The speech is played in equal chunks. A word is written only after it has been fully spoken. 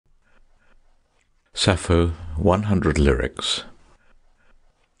Sappho, 100 lyrics.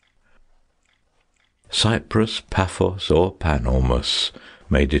 Cyprus, Paphos, or Panormus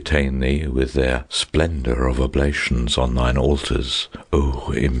may detain thee with their splendour of oblations on thine altars,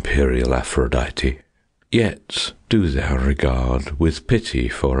 O imperial Aphrodite. Yet do thou regard with pity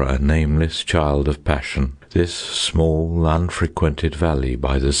for a nameless child of passion this small unfrequented valley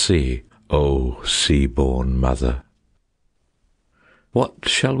by the sea, O sea-born mother. What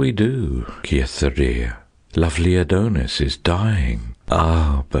shall we do, Cytherea? Lovely Adonis is dying.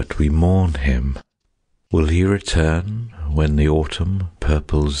 Ah, but we mourn him. Will he return when the autumn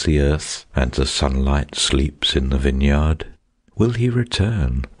purples the earth and the sunlight sleeps in the vineyard? Will he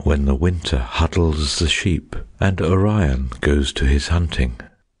return when the winter huddles the sheep and Orion goes to his hunting?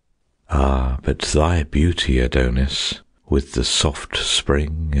 Ah, but thy beauty, Adonis, with the soft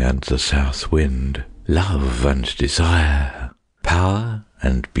spring and the south wind, love and desire, power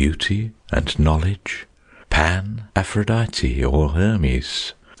and beauty and knowledge, Pan, Aphrodite, or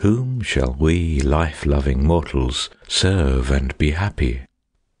Hermes, whom shall we life-loving mortals serve and be happy?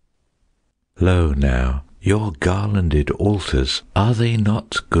 Lo now, your garlanded altars, are they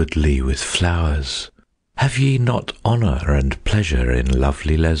not goodly with flowers? Have ye not honour and pleasure in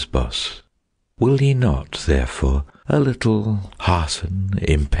lovely Lesbos? Will ye not, therefore, a little hearten,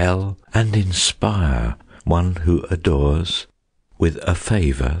 impel, and inspire one who adores, with a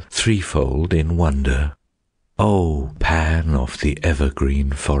favour threefold in wonder? O Pan of the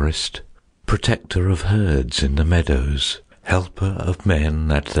evergreen forest, protector of herds in the meadows, helper of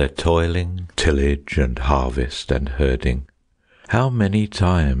men at their toiling, tillage, and harvest and herding, how many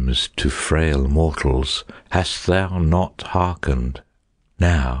times to frail mortals hast thou not hearkened?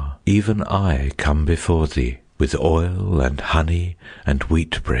 Now even I come before thee, with oil and honey and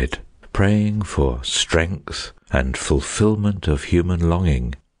wheat bread, praying for strength and fulfilment of human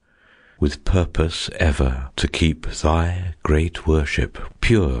longing, with purpose ever to keep thy great worship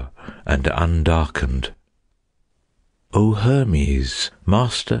pure and undarkened. O Hermes,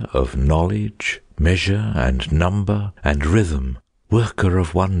 master of knowledge, measure and number and rhythm, worker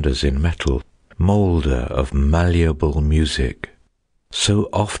of wonders in metal, moulder of malleable music, so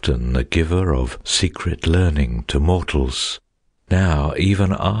often the giver of secret learning to mortals, now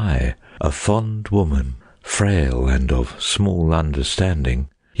even I, a fond woman, frail and of small understanding,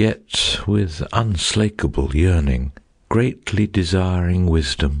 yet with unslakable yearning, greatly desiring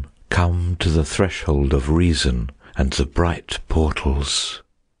wisdom, come to the threshold of reason and the bright portals.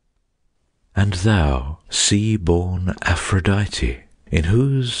 And thou, sea-born Aphrodite, in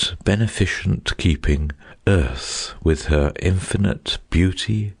whose beneficent keeping earth with her infinite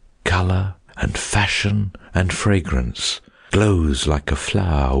beauty, colour, and fashion and fragrance glows like a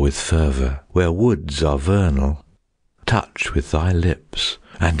flower with fervour where woods are vernal, touch with thy lips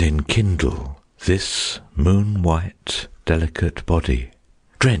and enkindle this moon-white, delicate body.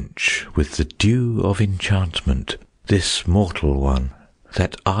 Drench with the dew of enchantment this mortal one,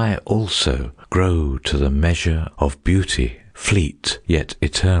 that I also grow to the measure of beauty, fleet yet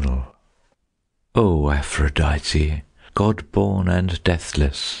eternal. O Aphrodite, God-born and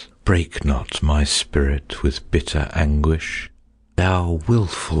deathless, break not my spirit with bitter anguish. Thou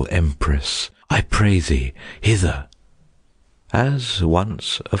wilful empress, I pray thee, hither. As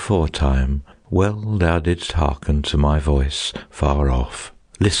once aforetime, well thou didst hearken to my voice far off.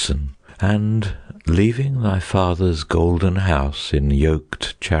 Listen, and, leaving thy father's golden house in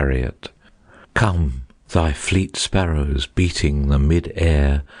yoked chariot, come, thy fleet sparrows beating the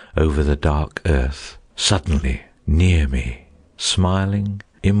mid-air over the dark earth, suddenly near me, smiling,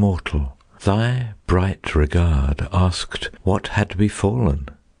 immortal, thy bright regard asked what had befallen,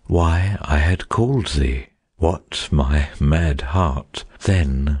 why I had called thee, what my mad heart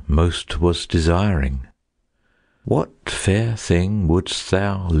then most was desiring. What fair thing wouldst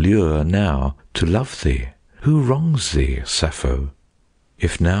thou lure now to love thee? Who wrongs thee, Sappho?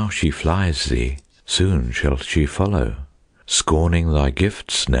 If now she flies thee, soon shall she follow. Scorning thy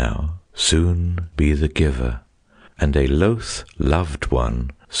gifts now, soon be the giver, and a loath loved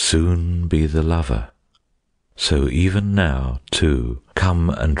one soon be the lover. So even now, too, come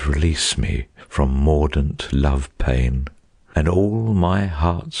and release me from mordant love-pain, and all my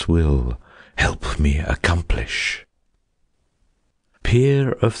heart's will help me accomplish.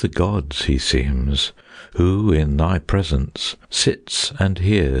 Peer of the gods he seems, who in thy presence sits and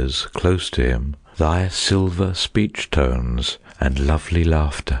hears close to him thy silver speech-tones and lovely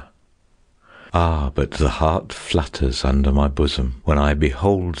laughter. Ah, but the heart flutters under my bosom when I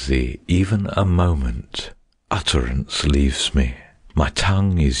behold thee even a moment. Utterance leaves me, my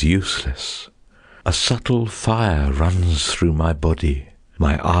tongue is useless. A subtle fire runs through my body,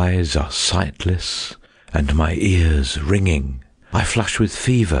 My eyes are sightless, and my ears ringing. I flush with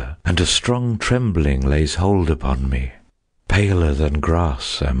fever, and a strong trembling lays hold upon me. Paler than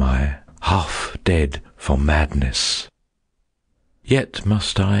grass am I, half dead for madness. Yet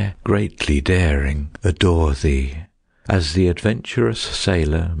must I, greatly daring, adore thee, as the adventurous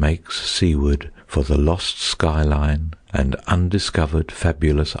sailor makes seaward for the lost skyline and undiscovered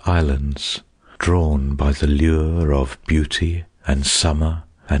fabulous islands, drawn by the lure of beauty and summer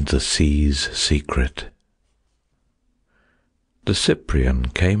and the sea's secret. The Cyprian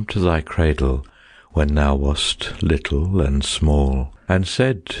came to thy cradle when thou wast little and small, and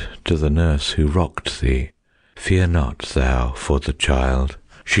said to the nurse who rocked thee, Fear not thou for the child,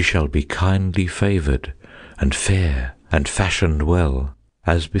 she shall be kindly favoured, and fair, and fashioned well,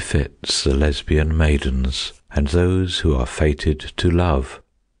 as befits the Lesbian maidens, and those who are fated to love.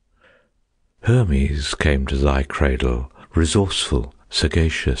 Hermes came to thy cradle, resourceful,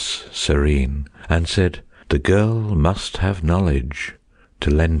 sagacious, serene, and said, The girl must have knowledge,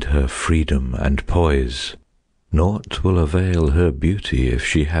 to lend her freedom and poise. Naught will avail her beauty if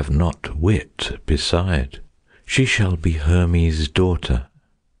she have not wit beside. She shall be Hermes' daughter,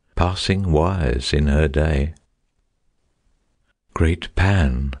 passing wise in her day. Great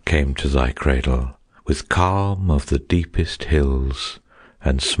Pan came to thy cradle, with calm of the deepest hills,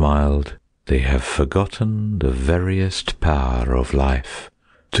 and smiled, They have forgotten the veriest power of life,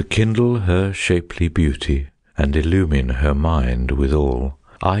 to kindle her shapely beauty, and illumine her mind withal.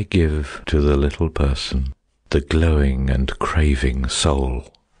 I give to the little person the glowing and craving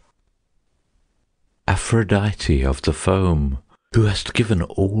soul. Aphrodite of the foam, who hast given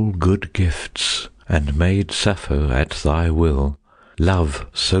all good gifts, and made Sappho at thy will love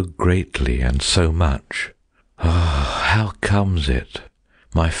so greatly and so much. Ah, how comes it?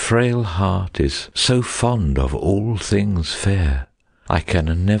 My frail heart is so fond of all things fair, I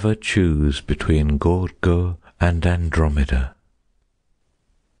can never choose between Gorgo and Andromeda.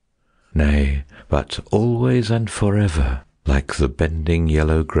 Nay, but always and forever, like the bending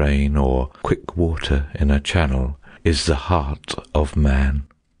yellow grain or quick water in a channel, is the heart of man.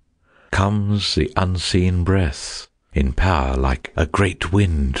 Comes the unseen breath, in power like a great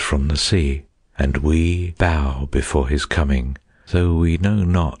wind from the sea, and we bow before his coming, though we know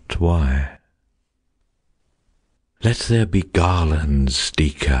not why. Let there be garlands,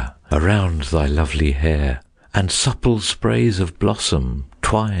 Dika, around thy lovely hair, and supple sprays of blossom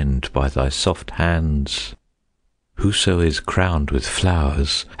twined by thy soft hands. Whoso is crowned with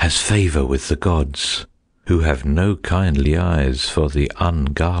flowers has favour with the gods, who have no kindly eyes for the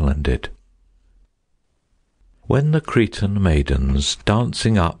ungarlanded. When the Cretan maidens,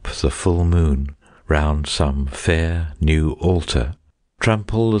 dancing up the full moon round some fair new altar,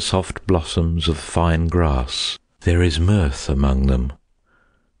 trample the soft blossoms of fine grass, there is mirth among them.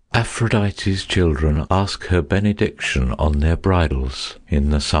 Aphrodite's children ask her benediction on their bridals in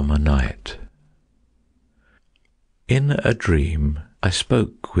the summer night. In a dream I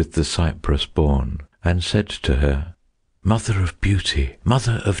spoke with the Cyprus born, and said to her, Mother of beauty,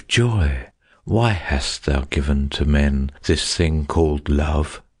 mother of joy, why hast thou given to men this thing called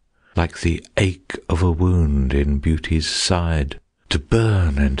love, like the ache of a wound in beauty's side, to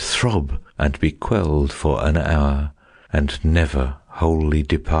burn and throb and be quelled for an hour, and never wholly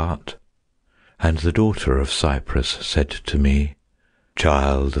depart? And the daughter of Cyprus said to me,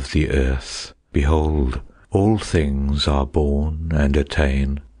 Child of the earth, behold, all things are born and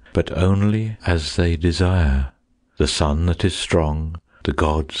attain, but only as they desire. The sun that is strong, the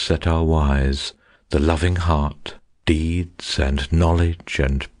gods that are wise, the loving heart, deeds and knowledge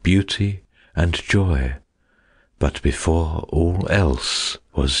and beauty and joy, but before all else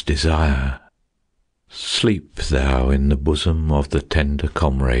was desire. Sleep thou in the bosom of the tender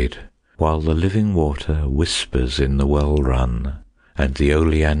comrade, while the living water whispers in the well-run, and the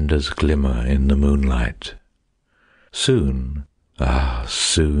oleanders glimmer in the moonlight. Soon, ah,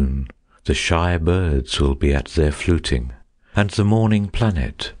 soon, the shy birds will be at their fluting, and the morning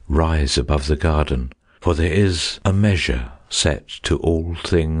planet rise above the garden, for there is a measure set to all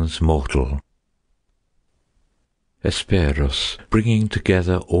things mortal. Hesperus, bringing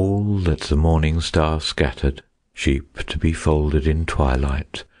together all that the morning star scattered, sheep to be folded in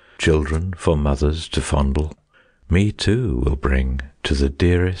twilight, children for mothers to fondle, me too will bring to the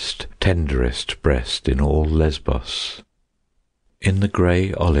dearest, tenderest breast in all Lesbos. In the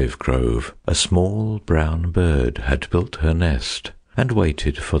grey olive grove a small brown bird had built her nest, and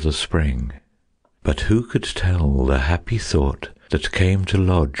waited for the spring. But who could tell the happy thought that came to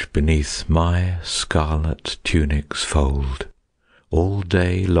lodge beneath my scarlet tunic's fold? All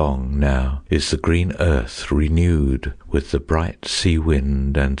day long now is the green earth renewed with the bright sea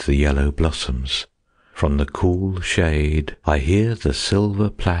wind and the yellow blossoms. From the cool shade I hear the silver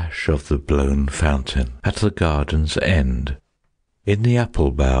plash of the blown fountain at the garden's end. In the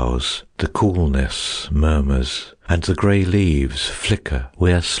apple boughs the coolness murmurs, and the grey leaves flicker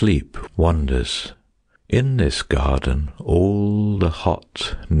where sleep wanders. In this garden all the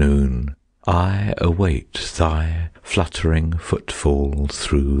hot noon I await thy fluttering footfall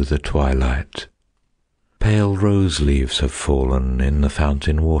through the twilight. Pale rose leaves have fallen in the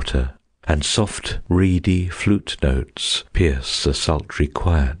fountain water, and soft reedy flute notes pierce the sultry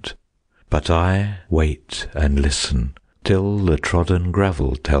quiet. But I wait and listen till the trodden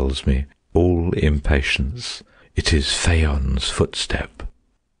gravel tells me, all impatience, it is Phaon's footstep.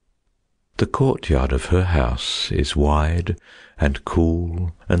 The courtyard of her house is wide and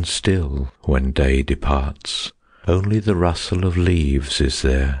cool and still when day departs. Only the rustle of leaves is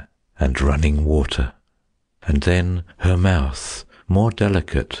there, and running water. And then her mouth, more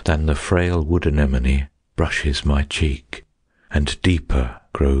delicate than the frail wood anemone, brushes my cheek, and deeper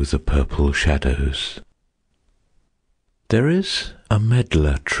grow the purple shadows. There is a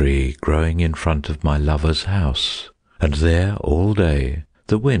medlar tree growing in front of my lover's house, and there all day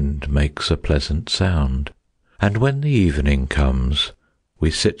the wind makes a pleasant sound, and when the evening comes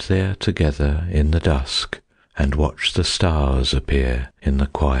we sit there together in the dusk and watch the stars appear in the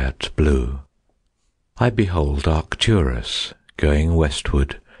quiet blue. I behold Arcturus going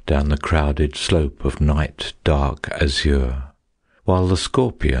westward down the crowded slope of night dark azure, while the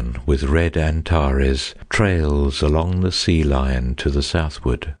Scorpion with red Antares trails along the sea line to the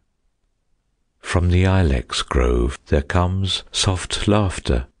southward. From the ilex grove there comes soft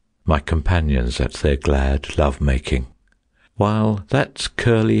laughter, my companions at their glad love-making, while that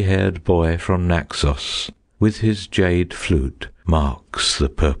curly-haired boy from Naxos, with his jade flute, marks the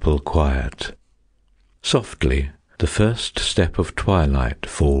purple quiet. Softly the first step of twilight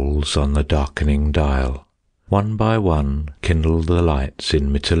falls on the darkening dial. One by one kindle the lights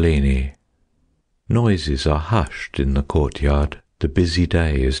in Mytilene. Noises are hushed in the courtyard, the busy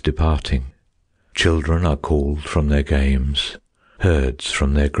day is departing. Children are called from their games, herds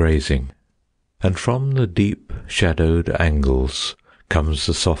from their grazing, and from the deep shadowed angles comes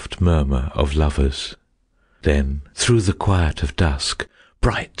the soft murmur of lovers. Then, through the quiet of dusk,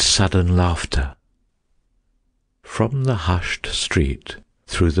 bright sudden laughter. From the hushed street,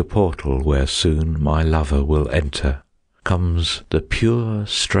 through the portal where soon my lover will enter, comes the pure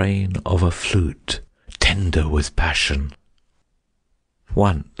strain of a flute, tender with passion.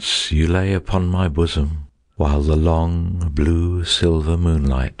 Once you lay upon my bosom, while the long blue silver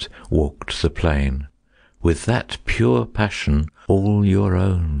moonlight walked the plain, with that pure passion all your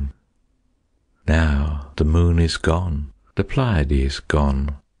own. Now the moon is gone, the Pleiades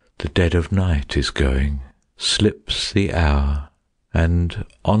gone, the dead of night is going, slips the hour, and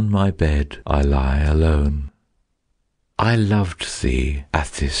on my bed I lie alone. I loved thee,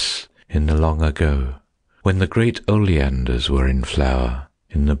 Atthis, in the long ago, when the great oleanders were in flower,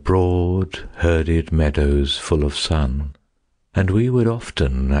 in the broad herded meadows full of sun, and we would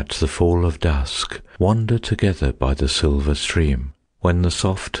often at the fall of dusk wander together by the silver stream, when the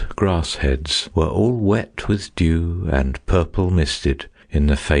soft grass heads were all wet with dew and purple misted in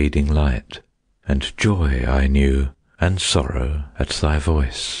the fading light, and joy I knew, and sorrow at thy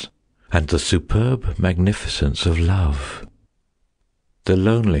voice, and the superb magnificence of love. The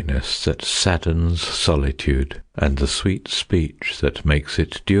loneliness that saddens solitude, and the sweet speech that makes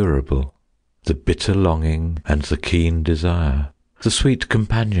it durable, the bitter longing and the keen desire, the sweet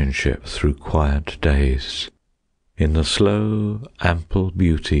companionship through quiet days, in the slow, ample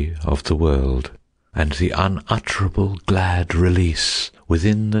beauty of the world, and the unutterable glad release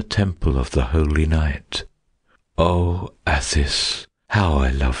within the temple of the holy night. O Atthis, how I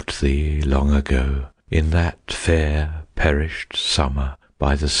loved thee long ago, in that fair perished summer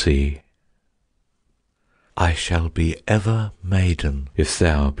by the sea. I shall be ever maiden if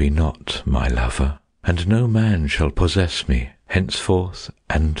thou be not my lover, and no man shall possess me henceforth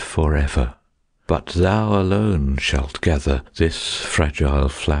and forever. But thou alone shalt gather this fragile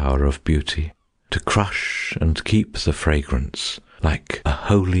flower of beauty, to crush and keep the fragrance like a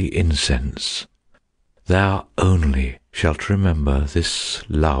holy incense. Thou only shalt remember this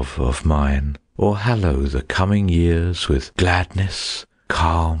love of mine, or hallow the coming years with gladness,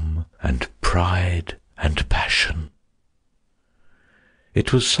 calm, and pride, and passion.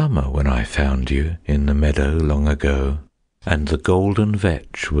 It was summer when I found you in the meadow long ago, and the golden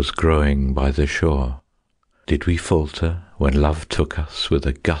vetch was growing by the shore. Did we falter when love took us with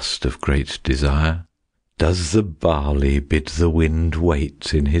a gust of great desire? Does the barley bid the wind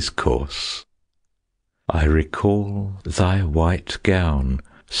wait in his course? I recall thy white gown,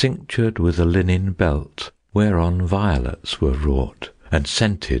 cinctured with a linen belt, whereon violets were wrought, and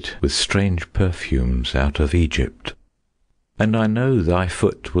scented with strange perfumes out of Egypt. And I know thy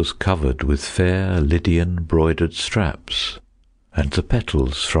foot was covered with fair Lydian broidered straps, and the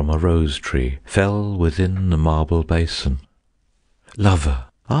petals from a rose tree fell within the marble basin. Lover,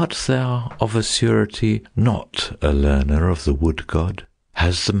 art thou of a surety not a learner of the wood god?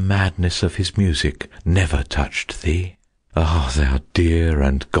 Has the madness of his music never touched thee? Ah, thou dear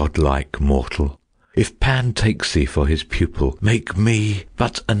and godlike mortal, if Pan takes thee for his pupil, make me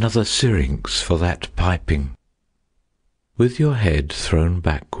but another syrinx for that piping. With your head thrown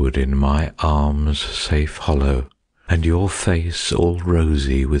backward in my arms safe hollow, and your face all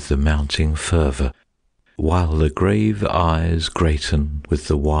rosy with the mounting fervour, while the grave eyes greaten with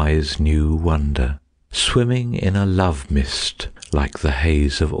the wise new wonder, swimming in a love mist like the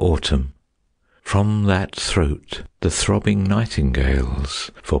haze of autumn, from that throat the throbbing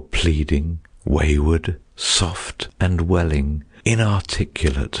nightingales, for pleading, wayward, soft, and welling,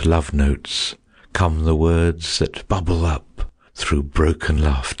 inarticulate love notes, come the words that bubble up through broken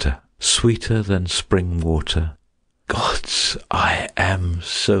laughter, sweeter than spring water. Gods, I am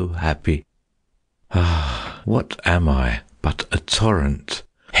so happy. Ah, what am I but a torrent,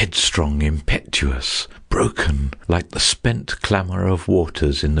 headstrong, impetuous, broken like the spent clamour of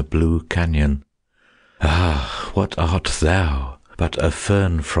waters in the blue canyon? Ah, what art thou but a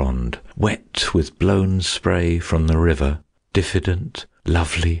fern frond, wet with blown spray from the river, diffident,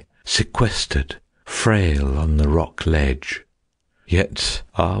 lovely, sequestered, frail on the rock ledge? Yet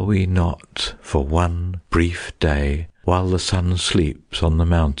are we not, for one brief day, while the sun sleeps on the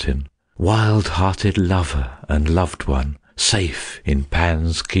mountain, wild-hearted lover and loved one, safe in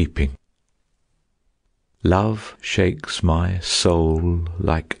Pan's keeping? Love shakes my soul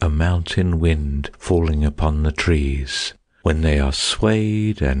like a mountain wind falling upon the trees, when they are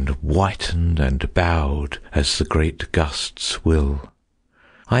swayed and whitened and bowed as the great gusts will.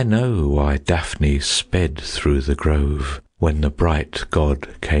 I know why Daphne sped through the grove when the bright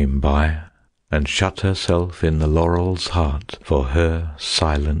god came by, and shut herself in the laurel's heart for her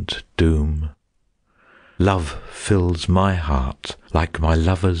silent doom. Love fills my heart like my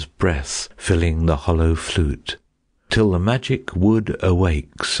lover's breath filling the hollow flute, till the magic wood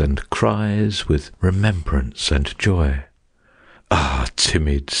awakes and cries with remembrance and joy. Ah,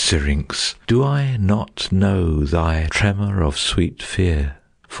 timid syrinx, do I not know thy tremor of sweet fear?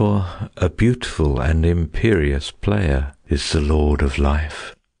 For a beautiful and imperious player is the lord of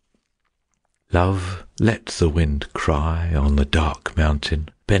life. Love, let the wind cry on the dark mountain,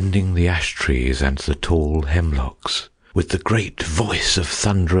 bending the ash trees and the tall hemlocks, with the great voice of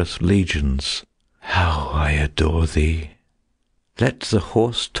thunderous legions. How I adore thee! Let the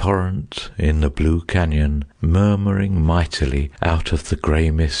hoarse torrent in the blue canyon, murmuring mightily out of the grey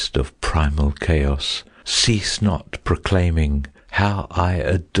mist of primal chaos, cease not proclaiming, how I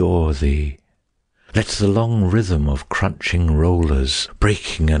adore thee! Let the long rhythm of crunching rollers,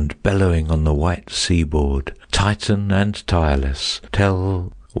 breaking and bellowing on the white seaboard, titan and tireless,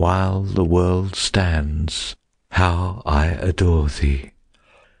 tell, while the world stands, how I adore thee.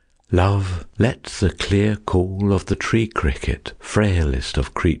 Love, let the clear call of the tree cricket, frailest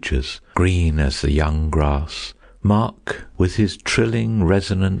of creatures, green as the young grass, mark with his trilling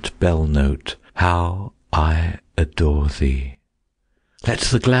resonant bell note, how I adore thee. Let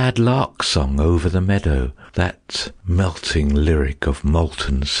the glad lark song over the meadow, that melting lyric of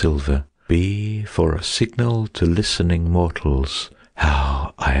molten silver, be for a signal to listening mortals,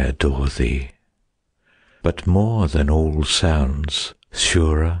 how I adore thee. But more than all sounds,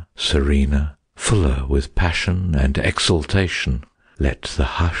 surer, serener, fuller with passion and exultation, let the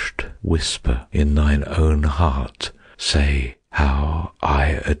hushed whisper in thine own heart say, how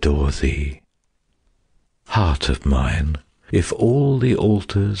I adore thee. Heart of mine, if all the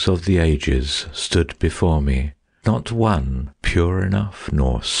altars of the ages stood before me, not one pure enough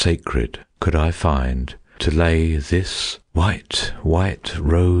nor sacred could I find to lay this white, white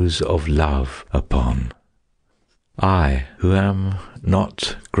rose of love upon. I, who am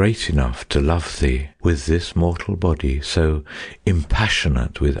not great enough to love thee with this mortal body so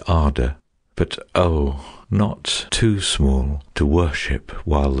impassionate with ardour, but oh, not too small to worship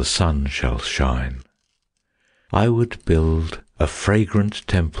while the sun shall shine. I would build a fragrant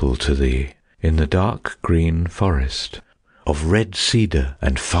temple to thee in the dark green forest, of red cedar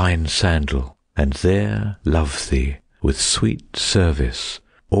and fine sandal, and there love thee with sweet service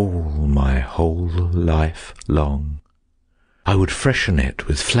all my whole life long. I would freshen it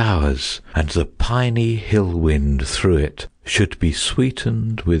with flowers, and the piny hill wind through it should be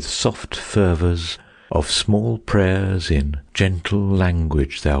sweetened with soft fervours of small prayers in gentle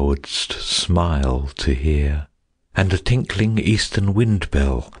language thou wouldst smile to hear, and a tinkling eastern wind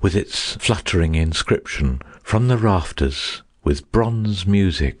bell with its fluttering inscription from the rafters with bronze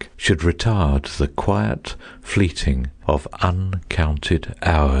music should retard the quiet fleeting of uncounted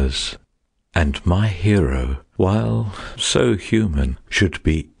hours. And my hero, while so human, should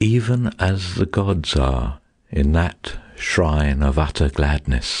be even as the gods are, in that shrine of utter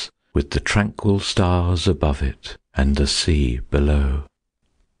gladness, with the tranquil stars above it and the sea below.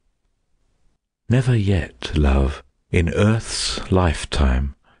 Never yet, love, in earth's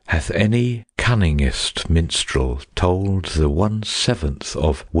lifetime, hath any cunningest minstrel told the 1/7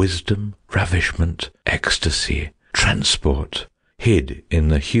 of wisdom, ravishment, ecstasy, transport, hid in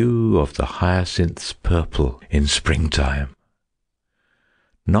the hue of the hyacinth's purple in springtime.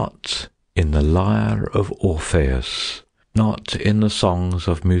 Not in the lyre of Orpheus, not in the songs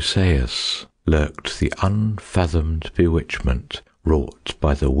of Musaeus, lurked the unfathomed bewitchment wrought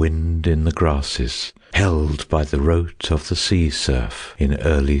by the wind in the grasses, held by the rote of the sea surf in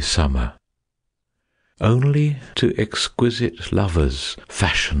early summer. Only to exquisite lovers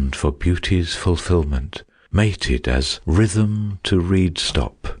fashioned for beauty's fulfilment, mated as rhythm to reed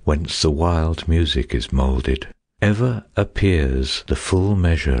stop whence the wild music is moulded, ever appears the full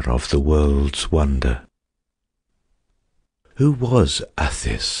measure of the world's wonder. Who was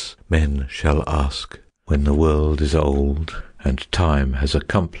Atthis, men shall ask, when the world is old, and time has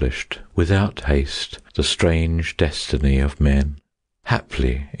accomplished without haste the strange destiny of men?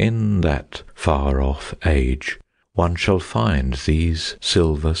 Haply in that far-off age one shall find these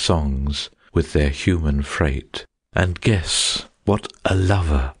silver songs with their human freight, and guess what a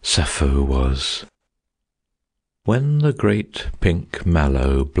lover Sappho was. When the great pink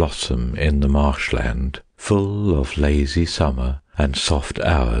mallow blossom in the marshland, full of lazy summer and soft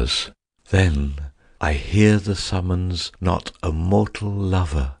hours, then I hear the summons not a mortal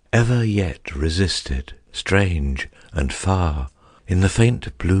lover ever yet resisted, strange and far, in the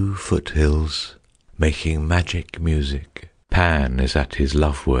faint blue foothills, making magic music. Pan is at his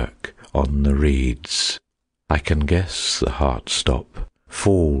love work on the reeds. I can guess the heart stop,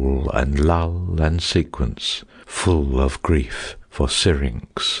 fall and lull and sequence, full of grief for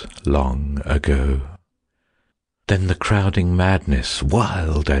Syrinx long ago. Then the crowding madness,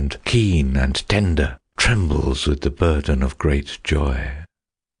 wild and keen and tender, trembles with the burden of great joy.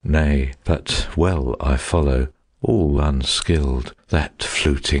 Nay, but well I follow, all unskilled, that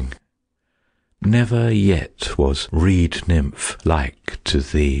fluting. Never yet was reed nymph like to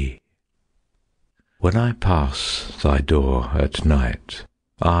thee. When I pass thy door at night,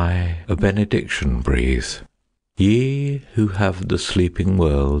 I a benediction breathe. Ye who have the sleeping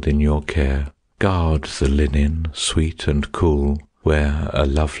world in your care, guard the linen sweet and cool, where a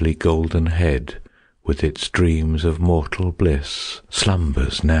lovely golden head, with its dreams of mortal bliss,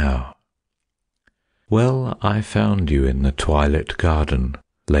 slumbers now. Well I found you in the twilit garden,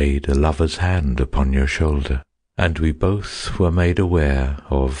 laid a lover's hand upon your shoulder, and we both were made aware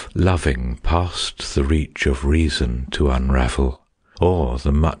of loving past the reach of reason to unravel, or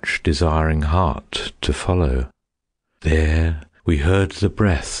the much desiring heart to follow. There we heard the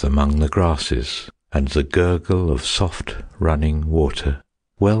breath among the grasses, and the gurgle of soft running water,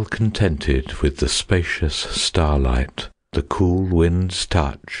 well contented with the spacious starlight, the cool wind's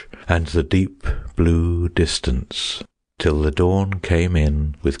touch, and the deep blue distance, till the dawn came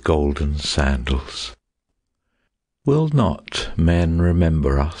in with golden sandals. Will not men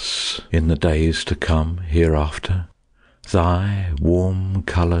remember us in the days to come hereafter? Thy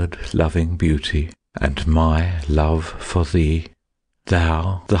warm-coloured loving beauty, and my love for thee,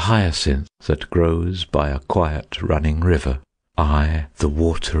 thou the hyacinth that grows by a quiet running river, I the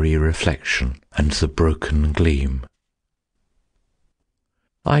watery reflection and the broken gleam.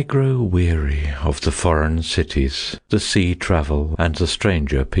 I grow weary of the foreign cities, the sea travel, and the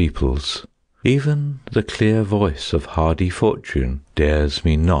stranger peoples. Even the clear voice of hardy fortune dares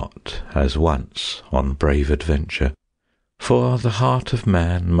me not as once on brave adventure. For the heart of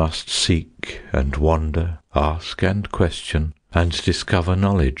man must seek and wander, ask and question, and discover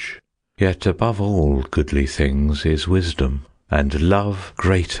knowledge. Yet above all goodly things is wisdom, and love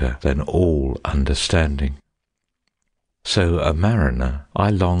greater than all understanding. So a mariner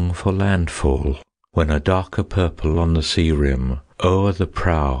I long for landfall, when a darker purple on the sea rim, o'er the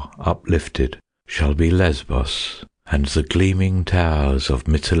prow uplifted, shall be Lesbos, and the gleaming towers of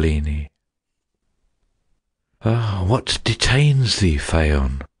Mytilene. Ah, what detains thee,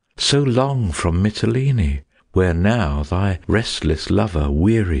 Phaon, so long from Mytilene? where now thy restless lover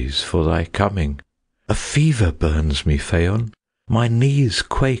wearies for thy coming. A fever burns me, Phaon. My knees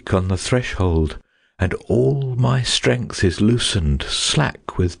quake on the threshold, and all my strength is loosened,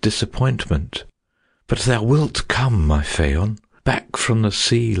 slack with disappointment. But thou wilt come, my Phaon, back from the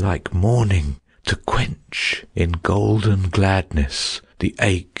sea like morning, to quench in golden gladness the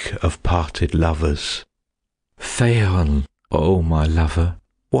ache of parted lovers. Phaon, O my lover,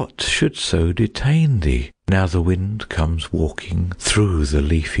 what should so detain thee, now the wind comes walking through the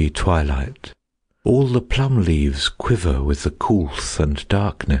leafy twilight? All the plum leaves quiver with the coolth and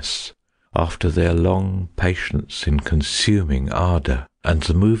darkness, after their long patience in consuming ardour, and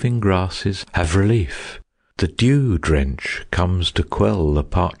the moving grasses have relief. The dew drench comes to quell the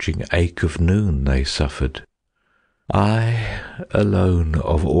parching ache of noon they suffered. I alone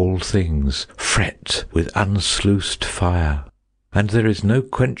of all things fret with unsluiced fire, and there is no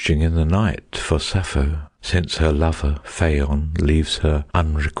quenching in the night for Sappho, since her lover Phaon leaves her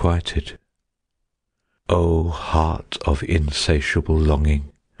unrequited. O heart of insatiable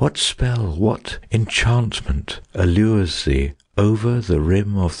longing, what spell, what enchantment allures thee over the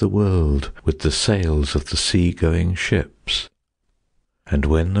rim of the world with the sails of the sea-going ships? And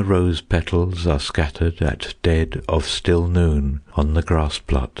when the rose petals are scattered at dead of still noon on the grass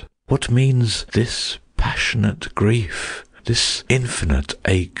plot, what means this passionate grief, this infinite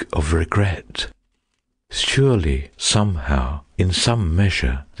ache of regret? Surely, somehow, in some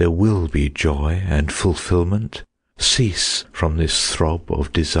measure, there will be joy and fulfilment. Cease from this throb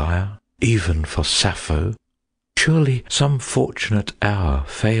of desire, even for Sappho. Surely some fortunate hour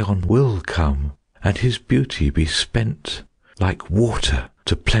Phaon will come, and his beauty be spent like water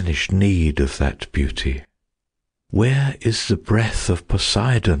to plenish need of that beauty. Where is the breath of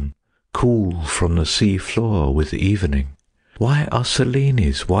Poseidon, cool from the sea floor with evening? Why are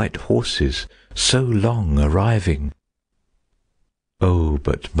Selene's white horses so long arriving? Oh,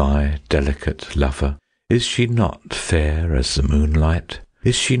 but my delicate lover, is she not fair as the moonlight?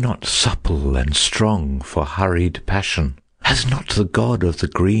 Is she not supple and strong for hurried passion? Has not the god of the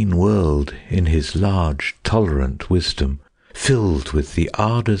green world, in his large tolerant wisdom, filled with the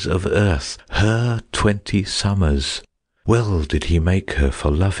ardours of earth her 20 summers? Well did he make her for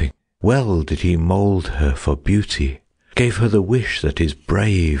loving, well did he mould her for beauty, gave her the wish that is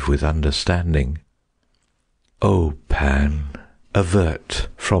brave with understanding. O Pan, avert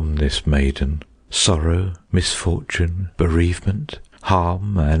from this maiden sorrow, misfortune, bereavement,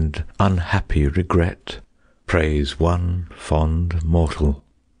 harm, and unhappy regret. Praise one fond mortal.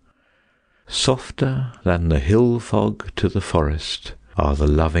 Softer than the hill fog to the forest are the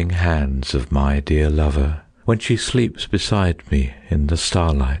loving hands of my dear lover, when she sleeps beside me in the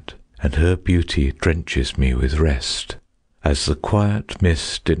starlight, and her beauty drenches me with rest. As the quiet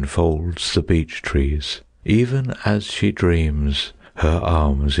mist enfolds the beech trees, even as she dreams, her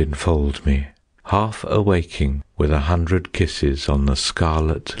arms enfold me, half awaking with 100 kisses on the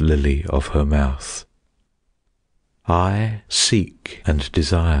scarlet lily of her mouth. I seek and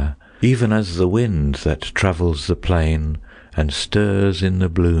desire, even as the wind that travels the plain and stirs in the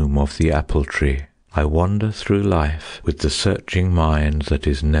bloom of the apple tree. I wander through life with the searching mind that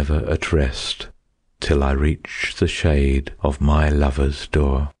is never at rest, till I reach the shade of my lover's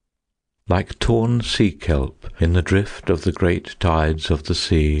door. Like torn sea kelp in the drift of the great tides of the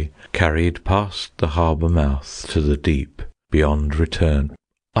sea, carried past the harbour mouth to the deep beyond return,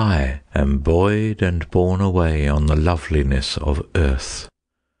 I am buoyed and borne away on the loveliness of earth,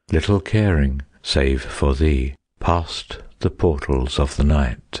 little caring, save for thee, past the portals of the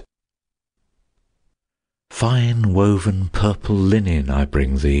night. Fine woven purple linen I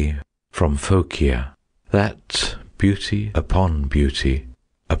bring thee from Phocea, that beauty upon beauty,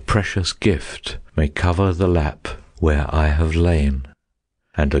 a precious gift, may cover the lap where I have lain.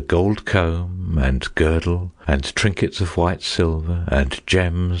 And a gold comb and girdle and trinkets of white silver and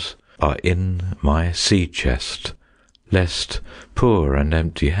gems are in my sea chest, lest, poor and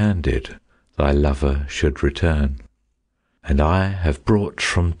empty-handed, thy lover should return. And I have brought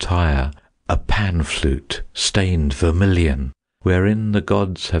from Tyre a pan-flute stained vermilion, wherein the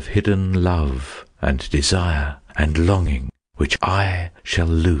gods have hidden love and desire and longing, which I shall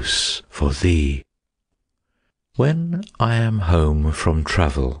loose for thee. When I am home from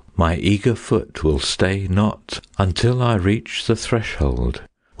travel, my eager foot will stay not until I reach the threshold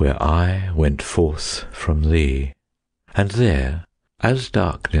where I went forth from thee. And there, as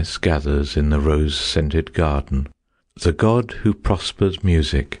darkness gathers in the rose-scented garden, the god who prospers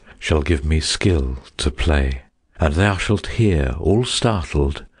music shall give me skill to play, and thou shalt hear, all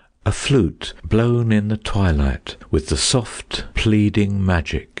startled, a flute blown in the twilight with the soft pleading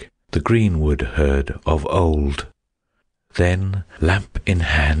magic the greenwood herd of old. Then, lamp in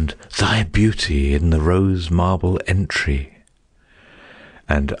hand, thy beauty in the rose marble entry,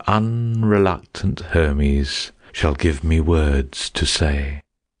 and unreluctant Hermes shall give me words to say.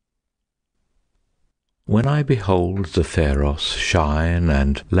 When I behold the Pharos shine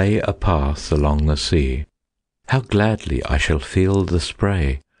and lay a path along the sea, how gladly I shall feel the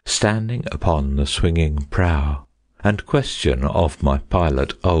spray standing upon the swinging prow, and question of my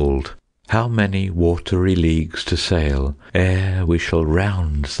pilot old, how many watery leagues to sail ere we shall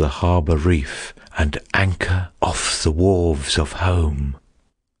round the harbour reef and anchor off the wharves of home.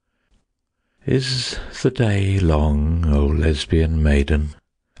 Is the day long, O Lesbian maiden,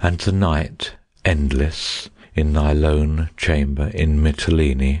 and the night endless in thy lone chamber in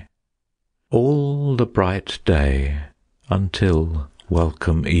Mytilene? All the bright day until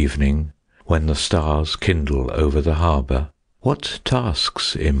welcome evening, when the stars kindle over the harbour, what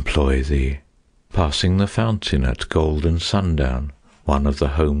tasks employ thee? Passing the fountain at golden sundown, one of the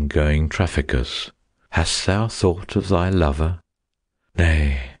home-going traffickers, hast thou thought of thy lover?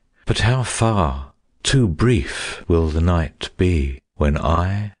 Nay, but how far, too brief will the night be, when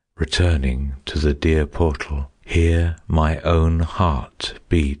I, returning to the dear portal, hear my own heart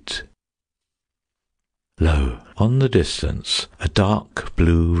beat. Lo, on the distance, a dark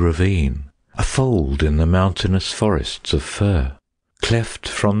blue ravine, a fold in the mountainous forests of fir, cleft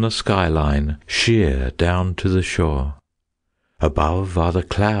from the skyline sheer down to the shore. Above are the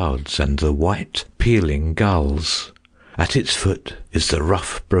clouds and the white pealing gulls. At its foot is the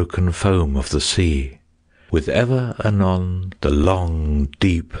rough broken foam of the sea, with ever anon the long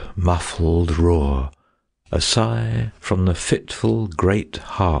deep muffled roar, a sigh from the fitful great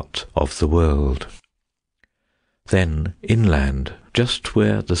heart of the world. Then inland, just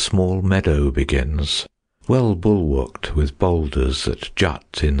where the small meadow begins, well bulwarked with boulders that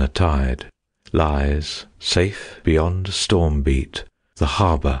jut in the tide, lies, safe beyond storm beat, the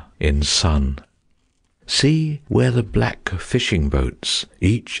harbour in sun. See where the black fishing boats,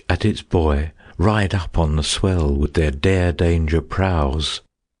 each at its buoy, ride up on the swell with their dare-danger prows,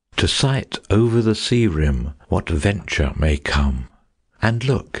 to sight over the sea-rim what venture may come. And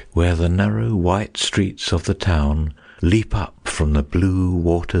look where the narrow white streets of the town leap up from the blue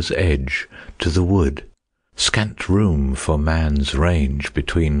water's edge to the wood, scant room for man's range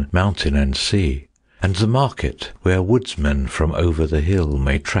between mountain and sea, and the market where woodsmen from over the hill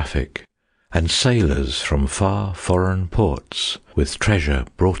may traffic, and sailors from far foreign ports with treasure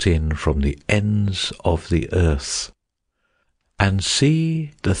brought in from the ends of the earth. And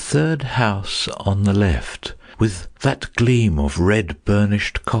see the third house on the left, with that gleam of red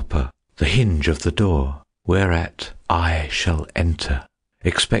burnished copper, the hinge of the door, whereat I shall enter,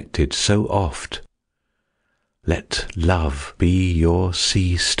 expected so oft. Let love be your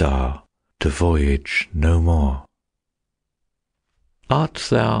sea-star, to voyage no more. Art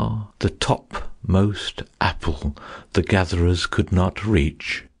thou the topmost apple the gatherers could not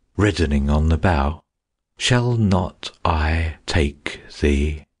reach, reddening on the bough? Shall not I take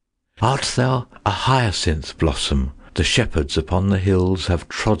thee? Art thou a hyacinth blossom the shepherds upon the hills have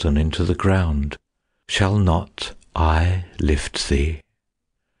trodden into the ground? Shall not I lift thee?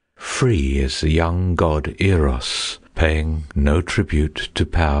 Free is the young god Eros, paying no tribute to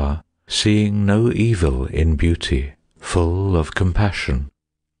power, seeing no evil in beauty, full of compassion.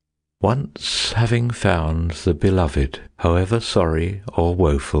 Once having found the beloved, however sorry or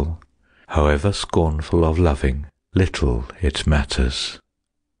woeful, however scornful of loving, little it matters.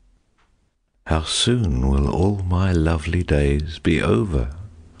 How soon will all my lovely days be over,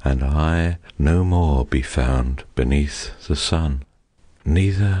 and I no more be found beneath the sun,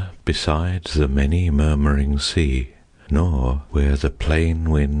 neither beside the many murmuring sea, nor where the plain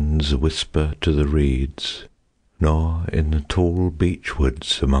winds whisper to the reeds, nor in the tall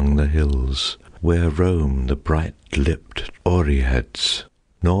beechwoods among the hills, where roam the bright-lipped oreads,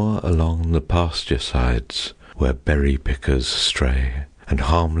 nor along the pasture sides, where berry-pickers stray, and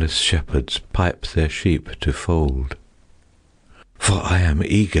harmless shepherds pipe their sheep to fold. For I am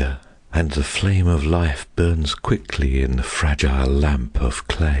eager, and the flame of life burns quickly in the fragile lamp of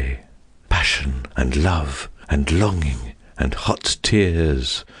clay. Passion and love and longing and hot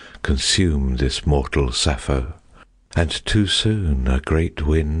tears consume this mortal Sappho, and too soon a great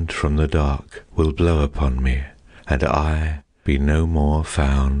wind from the dark will blow upon me, and I be no more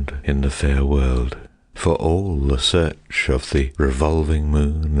found in the fair world. For all the search of the revolving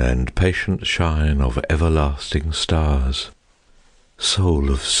moon and patient shine of everlasting stars.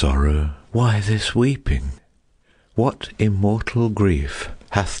 Soul of sorrow, why this weeping? What immortal grief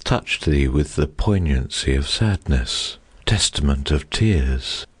hath touched thee with the poignancy of sadness, testament of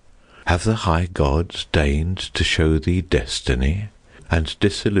tears? Have the high gods deigned to show thee destiny, and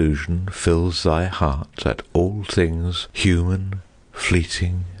disillusion fills thy heart at all things human,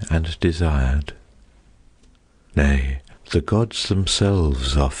 fleeting, and desired? Nay, the gods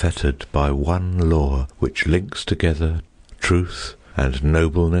themselves are fettered by one law which links together truth and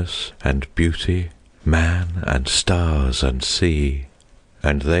nobleness and beauty, man and stars and sea,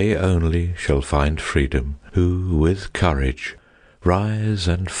 and they only shall find freedom who with courage rise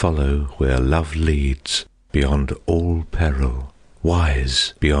and follow where love leads, beyond all peril,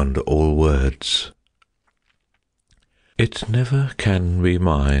 wise beyond all words. It never can be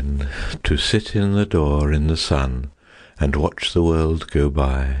mine to sit in the door in the sun and watch the world go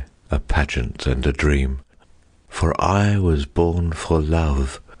by, a pageant and a dream. For I was born for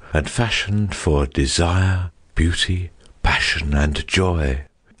love, and fashioned for desire, beauty, passion, and joy,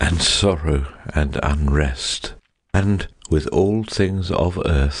 and sorrow and unrest, and with all things of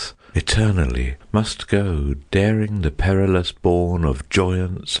earth eternally must go, daring the perilous bourne of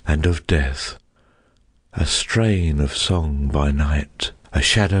joyance and of death. A strain of song by night, a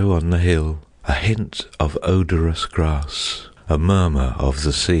shadow on the hill, a hint of odorous grass, a murmur of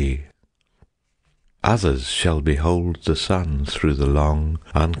the sea. Others shall behold the sun through the long,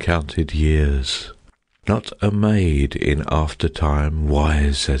 uncounted years. Not a maid in aftertime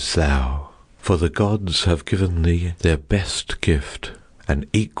wise as thou, for the gods have given thee their best gift, an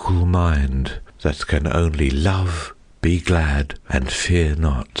equal mind that can only love, be glad, and fear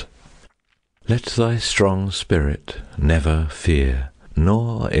not. Let thy strong spirit never fear,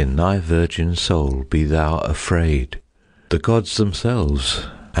 nor in thy virgin soul be thou afraid. The gods themselves,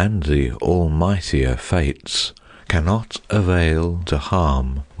 and the almightier fates, cannot avail to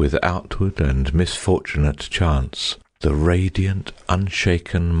harm with outward and misfortunate chance the radiant,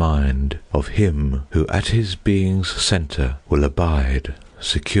 unshaken mind of him who at his being's centre will abide,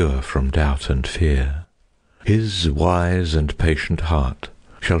 secure from doubt and fear. His wise and patient heart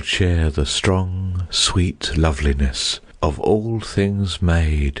shall share the strong, sweet loveliness of all things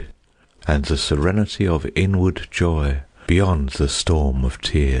made, and the serenity of inward joy beyond the storm of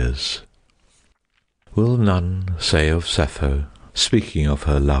tears. Will none say of Sappho, speaking of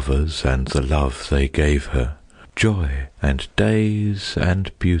her lovers and the love they gave her, joy and days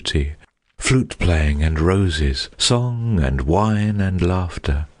and beauty, flute-playing and roses, song and wine and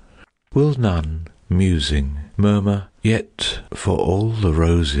laughter? Will none, musing, murmur, yet for all the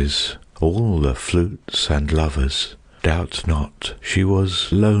roses, all the flutes and lovers, doubt not she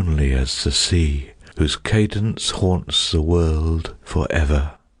was lonely as the sea, whose cadence haunts the world for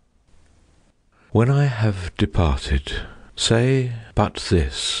ever? When I have departed, say but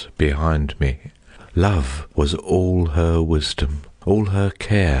this behind me: love was all her wisdom, all her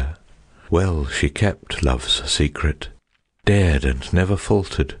care. Well she kept love's secret, dared and never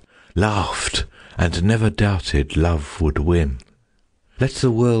faltered, laughed and never doubted love would win. Let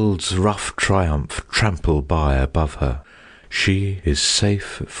the world's rough triumph trample by above her. She is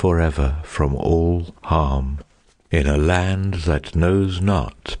safe forever from all harm, in a land that knows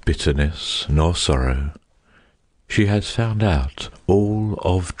not bitterness nor sorrow. She has found out all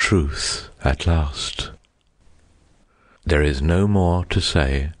of truth at last. There is no more to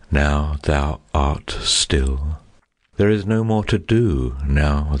say now thou art still. There is no more to do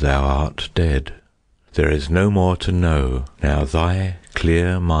now thou art dead. There is no more to know now thy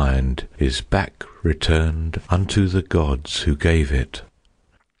clear mind is back returned unto the gods who gave it.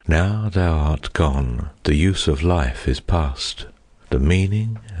 Now thou art gone, the use of life is past, the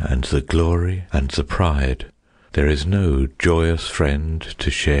meaning and the glory and the pride. There is no joyous friend to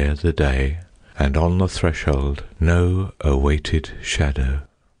share the day, and on the threshold no awaited shadow.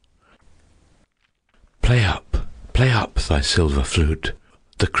 Play up thy silver flute.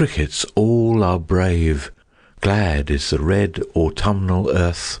 The crickets all are brave. Glad is the red autumnal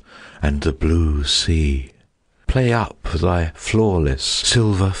earth and the blue sea. Play up thy flawless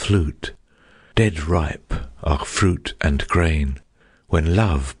silver flute. Dead ripe are fruit and grain. When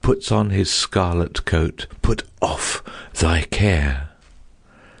love puts on his scarlet coat, put off thy care.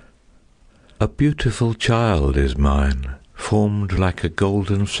 A beautiful child is mine, formed like a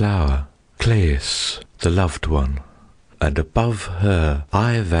golden flower, Cleis, the loved one, and above her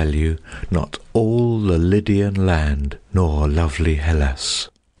I value not all the Lydian land, nor lovely Hellas.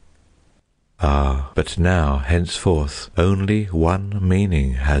 Ah, but now henceforth only one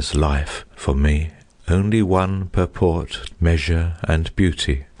meaning has life for me. Only one purport, measure, and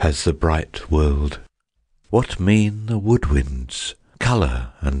beauty has the bright world. What mean the woodwinds, colour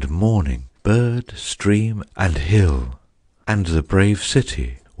and morning, bird, stream, and hill, and the brave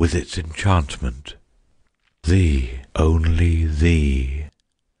city with its enchantment? Thee, only thee.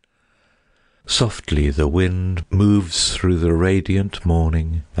 Softly the wind moves through the radiant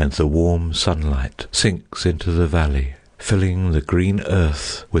morning, and the warm sunlight sinks into the valley, filling the green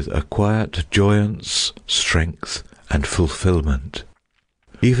earth with a quiet joyance, strength, and fulfilment.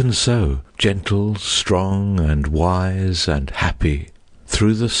 Even so, gentle, strong, and wise, and happy,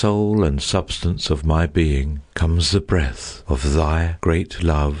 through the soul and substance of my being comes the breath of thy great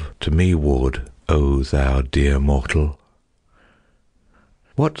love to me ward, O thou dear mortal.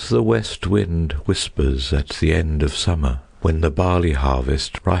 What the west wind whispers at the end of summer, when the barley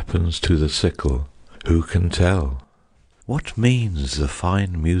harvest ripens to the sickle, who can tell? What means the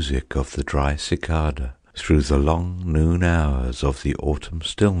fine music of the dry cicada through the long noon hours of the autumn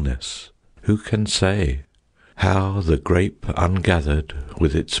stillness, who can say? How the grape ungathered,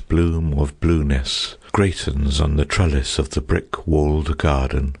 with its bloom of blueness, gratens on the trellis of the brick-walled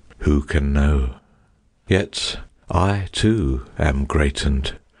garden, who can know? Yet I too am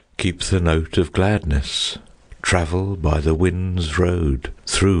greatened, keep the note of gladness, travel by the wind's road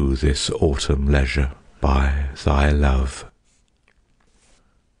through this autumn leisure, by thy love.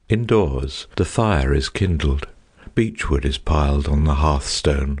 Indoors the fire is kindled, beechwood is piled on the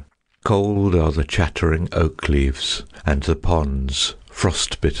hearthstone, cold are the chattering oak leaves, and the ponds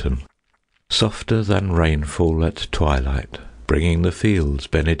frost-bitten, softer than rainfall at twilight, bringing the fields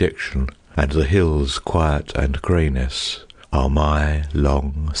benediction, and the hills quiet and greyness, are my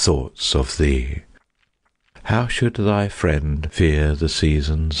long thoughts of thee. How should thy friend fear the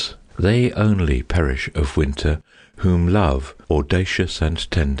seasons? They only perish of winter, whom love, audacious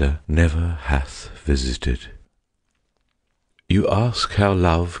and tender, never hath visited. You ask how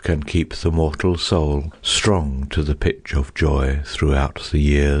love can keep the mortal soul strong to the pitch of joy throughout the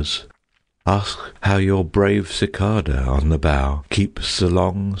years. Ask how your brave cicada on the bough keeps the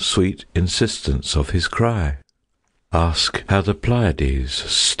long, sweet insistence of his cry. Ask how the Pleiades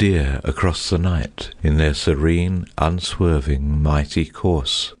steer across the night in their serene, unswerving, mighty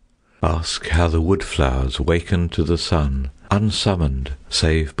course. Ask how the woodflowers waken to the sun, unsummoned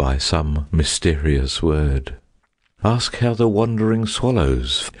save by some mysterious word. Ask how the wandering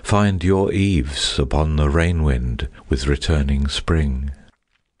swallows find your eaves upon the rain-wind with returning spring.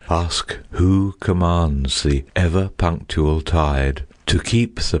 Ask who commands the ever-punctual tide to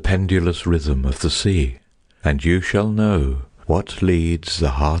keep the pendulous rhythm of the sea, and you shall know what leads the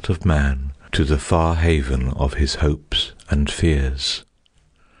heart of man to the far haven of his hopes and fears.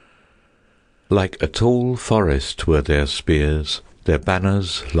 Like a tall forest were their spears, their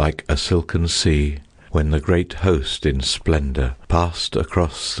banners like a silken sea, when the great host in splendour passed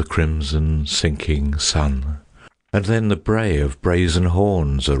across the crimson sinking sun. And then the bray of brazen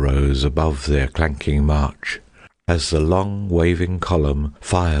horns arose above their clanking march, as the long waving column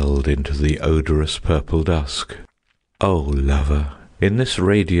filed into the odorous purple dusk. O lover, in this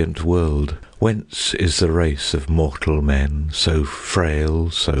radiant world, whence is the race of mortal men so frail,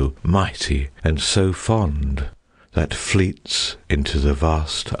 so mighty, and so fond, that fleets into the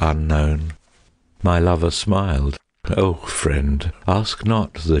vast unknown? My lover smiled. O friend, ask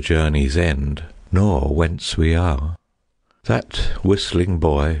not the journey's end, nor whence we are. That whistling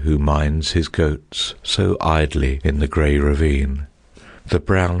boy who minds his goats so idly in the grey ravine, the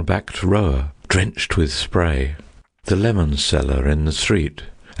brown-backed rower drenched with spray, the lemon seller in the street,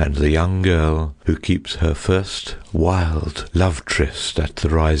 and the young girl who keeps her first wild love-tryst at the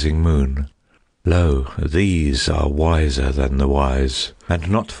rising moon, lo, these are wiser than the wise, and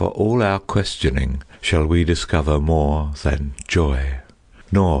not for all our questioning shall we discover more than joy,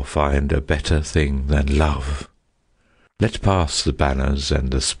 nor find a better thing than love. Let pass the banners and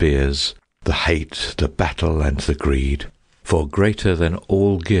the spears, the hate, the battle, and the greed, for greater than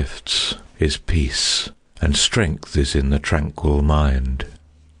all gifts is peace, and strength is in the tranquil mind.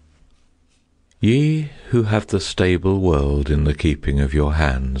 Ye who have the stable world in the keeping of your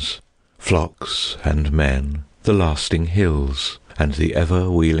hands, flocks and men, the lasting hills, and the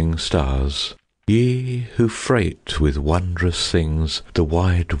ever-wheeling stars, ye who freight with wondrous things the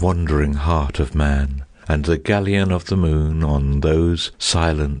wide-wandering heart of man, and the galleon of the moon on those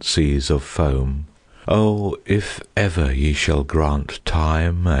silent seas of foam, oh, if ever ye shall grant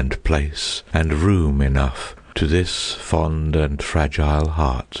time and place and room enough to this fond and fragile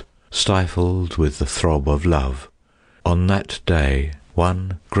heart, stifled with the throb of love, on that day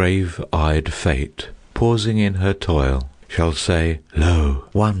one grave-eyed fate, pausing in her toil, shall say, lo,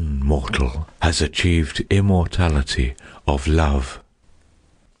 one mortal has achieved immortality of love.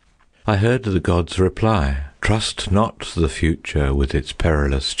 I heard the gods reply, trust not the future with its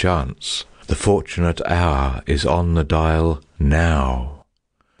perilous chance. The fortunate hour is on the dial now.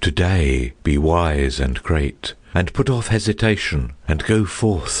 Today be wise and great, and put off hesitation, and go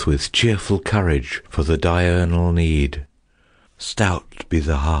forth with cheerful courage for the diurnal need. Stout be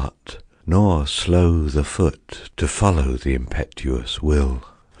the heart, nor slow the foot to follow the impetuous will,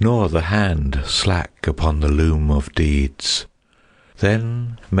 nor the hand slack upon the loom of deeds.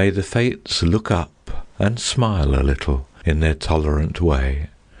 Then may the Fates look up and smile a little in their tolerant way,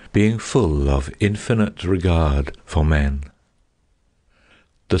 being full of infinite regard for men.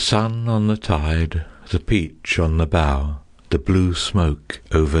 The sun on the tide, the peach on the bough, the blue smoke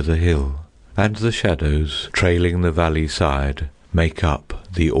over the hill, and the shadows trailing the valley side make up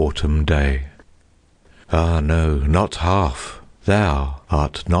the autumn day. Ah, no, not half. Thou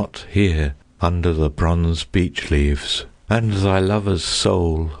art not here under the bronze beech leaves, and thy lover's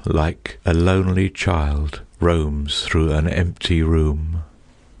soul, like a lonely child, roams through an empty room.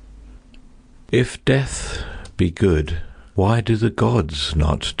 If death be good, why do the gods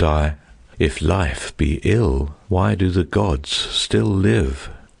not die? If life be ill, why do the gods still live?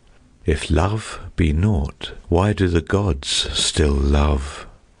 If love be naught, why do the gods still love?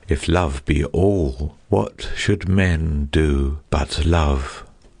 If love be all, what should men do but love?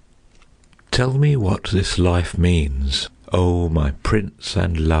 Tell me what this life means, O my prince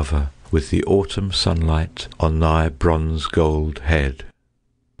and lover, with the autumn sunlight on thy bronze gold head.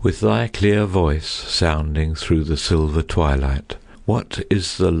 With thy clear voice sounding through the silver twilight, what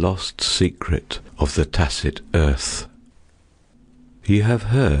is the lost secret of the tacit earth? Ye have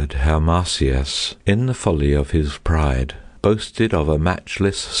heard how Marsyas, in the folly of his pride, boasted of a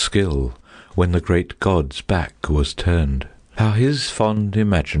matchless skill when the great god's back was turned, how his fond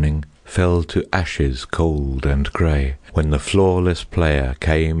imagining fell to ashes cold and grey when the flawless player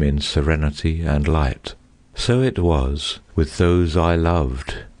came in serenity and light. So it was with those I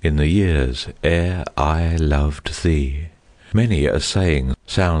loved in the years ere I loved thee. Many a saying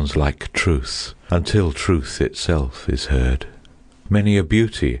sounds like truth until truth itself is heard. Many a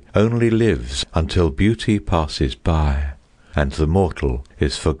beauty only lives until beauty passes by, and the mortal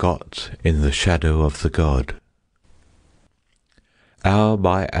is forgot in the shadow of the god. Hour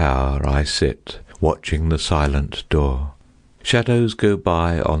by hour I sit, watching the silent door. Shadows go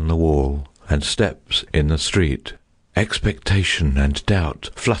by on the wall, and steps in the street. Expectation and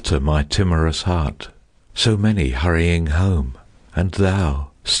doubt flutter my timorous heart. So many hurrying home, and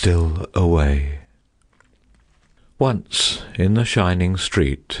thou still away. Once in the shining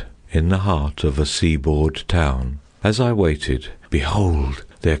street, in the heart of a seaboard town, as I waited, behold,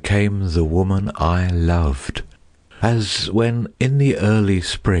 there came the woman I loved. As when in the early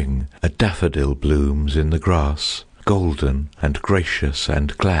spring a daffodil blooms in the grass, golden and gracious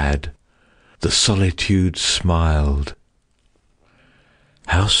and glad, the solitude smiled.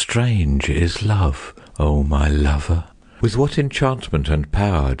 How strange is love, O my lover! With what enchantment and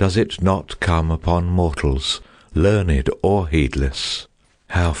power does it not come upon mortals, learned or heedless?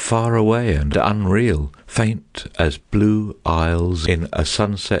 How far away and unreal, faint as blue isles in a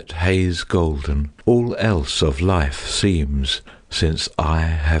sunset haze golden, all else of life seems since I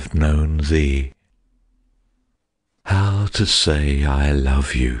have known thee. How to say I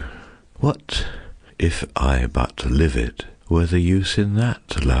love you? What if I but live it? Were the use in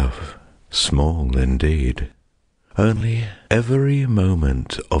that, love? Small indeed. Only every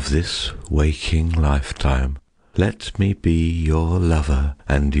moment of this waking lifetime let me be your lover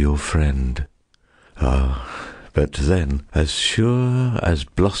and your friend. Ah, but then, as sure as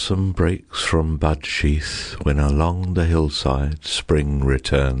blossom breaks from bud sheath when along the hillside spring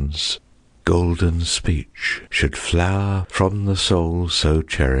returns, golden speech should flower from the soul so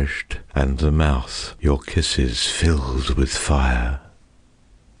cherished, and the mouth your kisses filled with fire.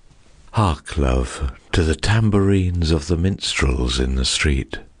 Hark, love, to the tambourines of the minstrels in the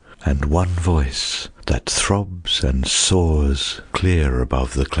street, and one voice that throbs and soars clear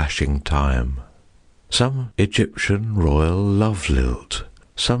above the clashing time. Some Egyptian royal love lilt,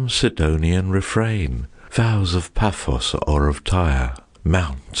 some Sidonian refrain, vows of Paphos or of Tyre,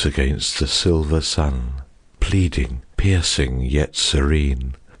 mount against the silver sun, pleading, piercing yet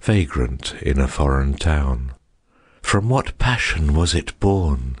serene, vagrant in a foreign town. From what passion was it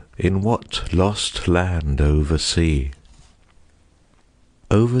born? In what lost land over sea?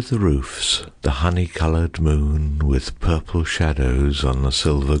 Over the roofs the honey-coloured moon, with purple shadows on the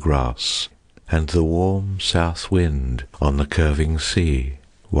silver grass, and the warm south wind on the curving sea,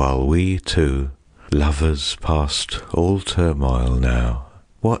 while we two, lovers past all turmoil now,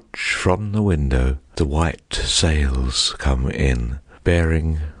 watch from the window the white sails come in,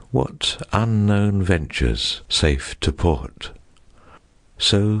 bearing what unknown ventures safe to port.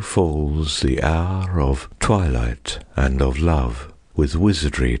 So falls the hour of twilight and of love, with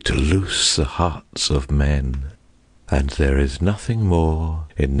wizardry to loose the hearts of men, and there is nothing more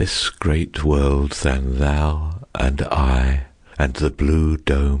in this great world than thou and I and the blue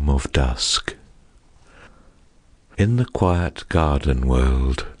dome of dusk. In the quiet garden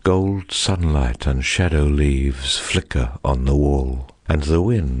world, gold sunlight and shadow leaves flicker on the wall, and the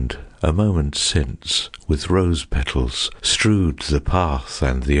wind, a moment since, with rose petals, strewed the path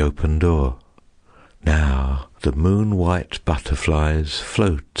and the open door. Now the moon-white butterflies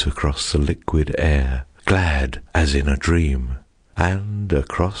float across the liquid air, glad as in a dream, and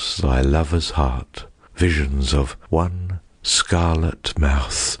across thy lover's heart visions of one scarlet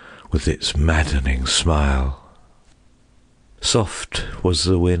mouth with its maddening smile. Soft was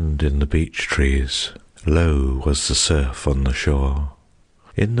the wind in the beech trees, low was the surf on the shore.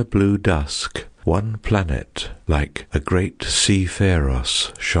 In the blue dusk one planet like a great sea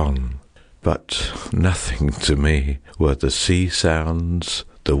pharos shone, but nothing to me were the sea sounds,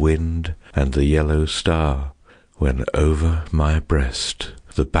 the wind, and the yellow star, when over my breast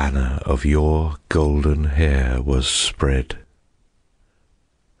the banner of your golden hair was spread.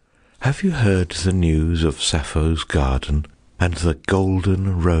 Have you heard the news of Sappho's garden, and the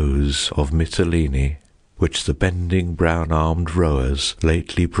golden rose of Mitylene, which the bending brown-armed rowers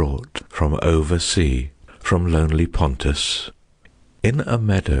lately brought from over sea, from lonely Pontus? In a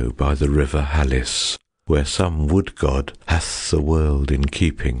meadow by the river Halys, where some wood god hath the world in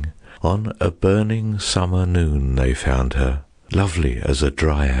keeping, on a burning summer noon they found her, lovely as a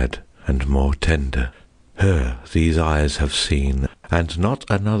dryad, and more tender. Her these eyes have seen, and not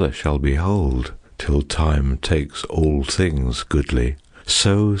another shall behold, till time takes all things goodly,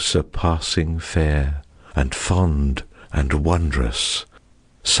 so surpassing fair, and fond, and wondrous,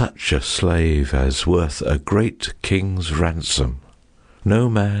 such a slave as worth a great king's ransom. No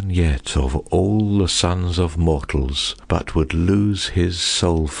man yet of all the sons of mortals but would lose his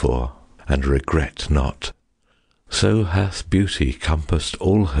soul for, and regret not. So hath beauty compassed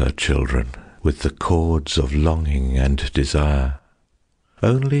all her children with the cords of longing and desire.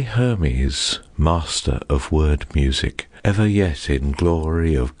 Only Hermes, master of word music, ever yet in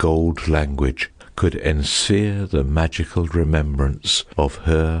glory of gold language, could ensphere the magical remembrance of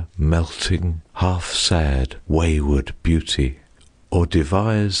her melting, half-sad, wayward beauty, or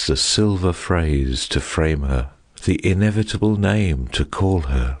devise the silver phrase to frame her, the inevitable name to call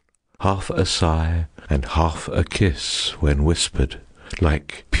her, half a sigh and half a kiss when whispered,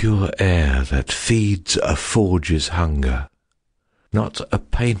 like pure air that feeds a forge's hunger. Not a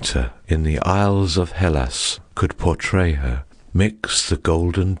painter in the isles of Hellas could portray her, mix the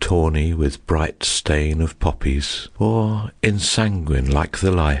golden tawny with bright stain of poppies, or ensanguine like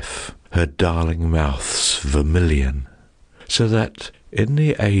the life her darling mouth's vermilion, so that in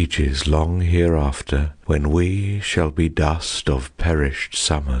the ages long hereafter, when we shall be dust of perished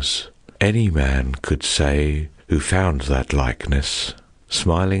summers, any man could say who found that likeness,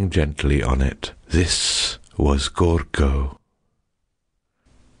 smiling gently on it, this was Gorgo.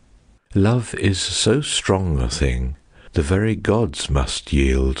 Love is so strong a thing, the very gods must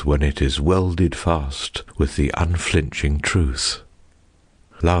yield when it is welded fast with the unflinching truth.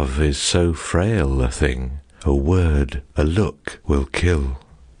 Love is so frail a thing, a word, a look will kill.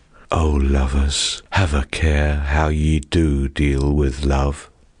 O lovers, have a care how ye do deal with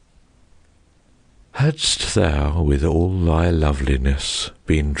love. Hadst thou with all thy loveliness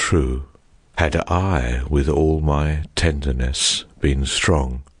been true, had I with all my tenderness been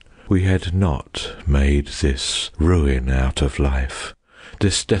strong, we had not made this ruin out of life,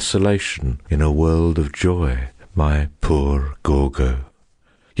 this desolation in a world of joy, my poor Gorgo.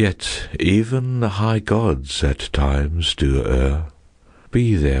 Yet even the high gods at times do err.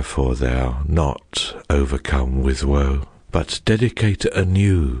 Be therefore thou not overcome with woe, but dedicate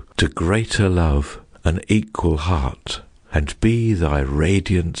anew to greater love an equal heart, and be thy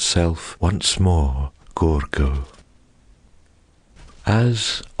radiant self once more, Gorgo.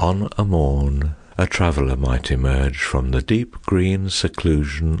 As on a morn a traveller might emerge from the deep green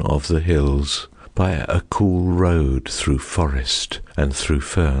seclusion of the hills by a cool road through forest and through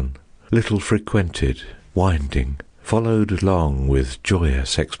fern, little frequented, winding, followed long with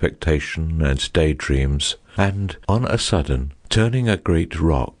joyous expectation and daydreams, and on a sudden, turning a great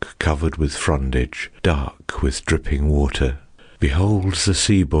rock covered with frondage, dark with dripping water, beholds the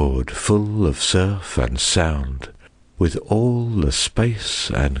seaboard full of surf and sound, with all the space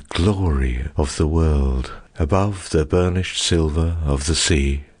and glory of the world above the burnished silver of the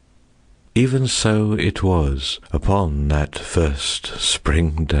sea. Even so it was upon that first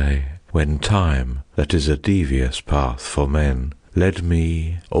spring day, when time, that is a devious path for men, led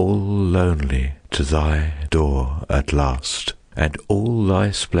me all lonely to thy door at last, and all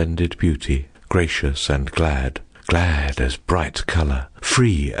thy splendid beauty, gracious and glad, glad as bright colour,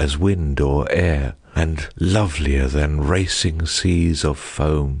 free as wind or air, and lovelier than racing seas of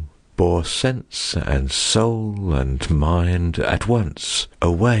foam, bore sense and soul and mind at once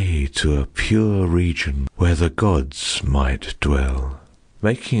away to a pure region where the gods might dwell,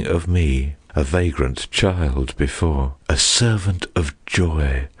 making of me a vagrant child before, a servant of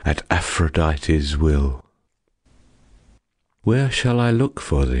joy at Aphrodite's will. Where shall I look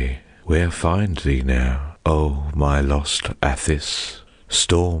for thee? Where find thee now, O my lost Athis?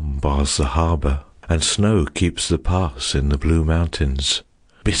 Storm bars the harbour, and snow keeps the pass in the blue mountains.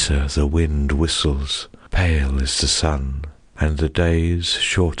 Bitter the wind whistles, pale is the sun, and the days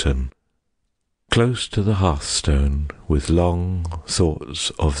shorten. Close to the hearthstone, with long thoughts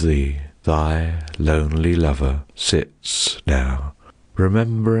of thee, thy lonely lover sits now,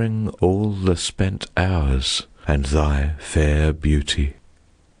 remembering all the spent hours and thy fair beauty.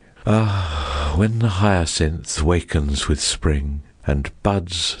 Ah, when the hyacinth wakens with spring, and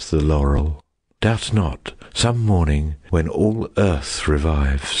buds the laurel, doubt not, some morning when all earth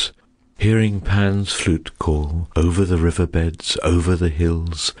revives, hearing Pan's flute call over the river beds, over the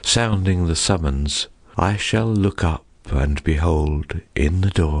hills, sounding the summons, I shall look up and behold in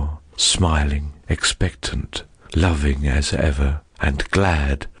the door, smiling, expectant, loving as ever, and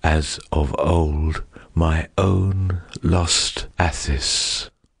glad as of old, my own lost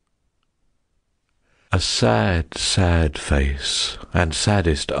Athis. A sad, sad face, and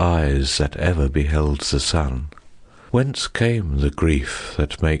saddest eyes that ever beheld the sun. Whence came the grief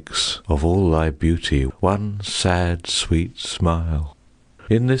that makes of all thy beauty one sad, sweet smile?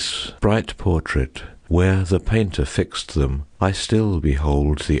 In this bright portrait, where the painter fixed them, I still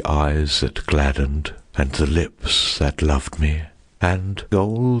behold the eyes that gladdened, and the lips that loved me, and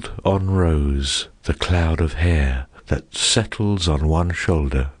gold on rose, the cloud of hair that settles on one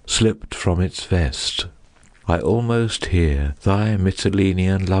shoulder, slipped from its vest. I almost hear thy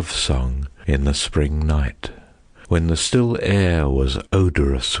Mytilenean love song in the spring night, when the still air was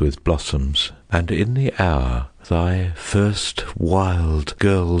odorous with blossoms, and in the hour thy first wild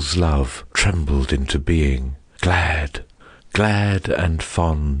girl's love trembled into being, glad, glad and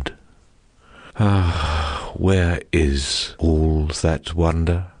fond. Ah, where is all that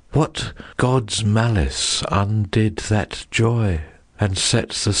wonder? What god's malice undid that joy, and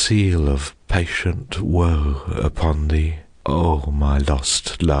set the seal of patient woe upon thee, O my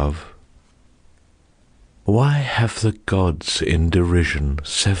lost love? Why have the gods in derision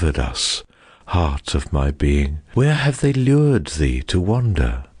severed us, heart of my being? Where have they lured thee to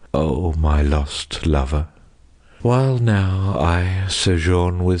wander, O my lost lover? While now I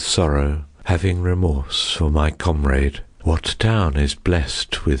sojourn with sorrow, having remorse for my comrade, what town is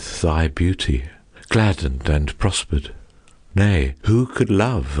blessed with thy beauty, gladdened and prospered? Nay, who could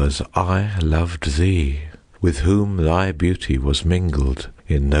love as I loved thee, with whom thy beauty was mingled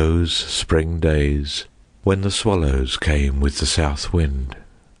in those spring days when the swallows came with the south wind?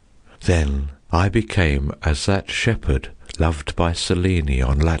 Then I became as that shepherd loved by Selene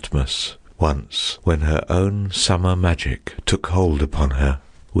on Latmus, once when her own summer magic took hold upon her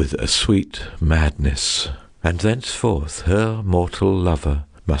with a sweet madness, and thenceforth her mortal lover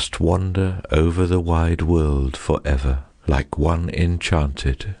must wander over the wide world for ever, like one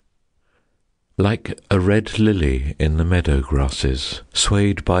enchanted. Like a red lily in the meadow grasses,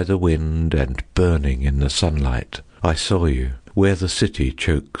 swayed by the wind and burning in the sunlight, I saw you, where the city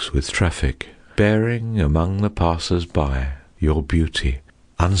chokes with traffic, bearing among the passers-by your beauty,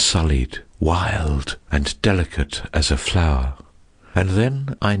 unsullied, wild, and delicate as a flower. And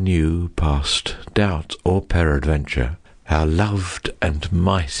then I knew past doubt or peradventure how loved and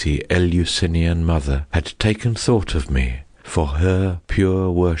mighty Eleusinian mother had taken thought of me for her pure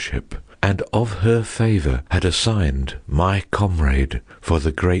worship, and of her favour had assigned my comrade for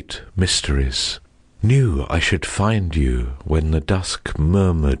the great mysteries. Knew I should find you when the dusk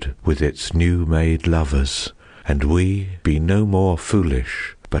murmured with its new-made lovers, and we be no more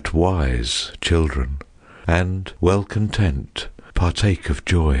foolish but wise children, and well content partake of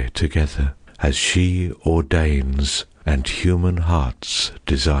joy together, as she ordains and human hearts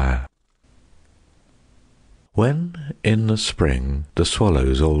desire. When in the spring the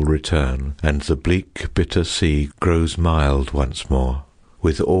swallows all return, and the bleak bitter sea grows mild once more,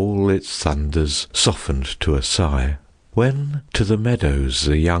 with all its thunders softened to a sigh, when to the meadows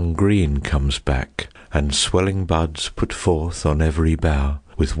the young green comes back, and swelling buds put forth on every bough,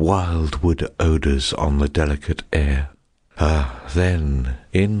 with wild wood odours on the delicate air, ah, then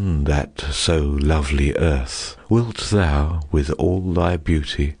in that so lovely earth wilt thou, with all thy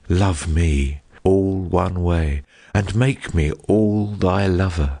beauty, love me all one way, and make me all thy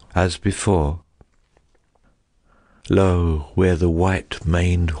lover as before? Lo, where the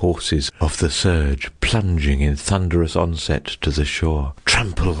white-maned horses of the surge, plunging in thunderous onset to the shore,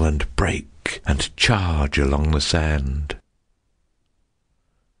 trample and break and charge along the sand.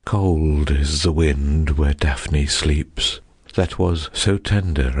 Cold is the wind where Daphne sleeps, that was so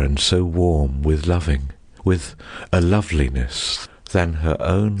tender and so warm with loving, with a loveliness than her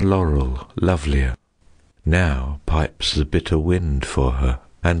own laurel lovelier. Now pipes the bitter wind for her,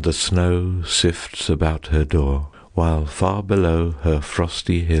 and the snow sifts about her door, while far below her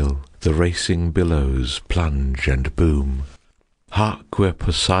frosty hill the racing billows plunge and boom. Hark where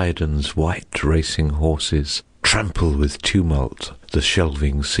Poseidon's white racing horses trample with tumult the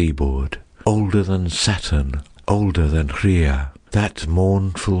shelving seaboard. Older than Saturn, older than Rhea, that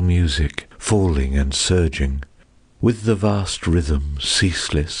mournful music falling and surging, with the vast rhythm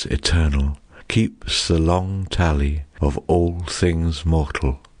ceaseless, eternal, keeps the long tally of all things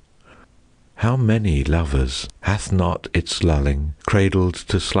mortal. How many lovers hath not its lulling cradled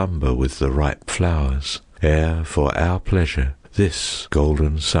to slumber with the ripe flowers, ere for our pleasure this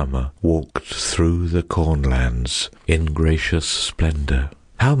golden summer walked through the cornlands in gracious splendour?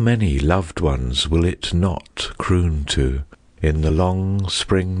 How many loved ones will it not croon to in the long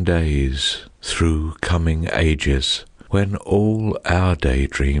spring days through coming ages, when all our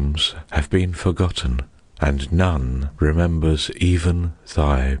daydreams have been forgotten, and none remembers even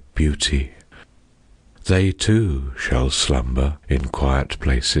thy beauty? They too shall slumber in quiet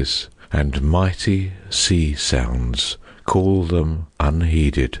places, and mighty sea sounds call them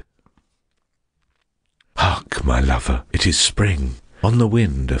unheeded. Hark, my lover, it is spring. On the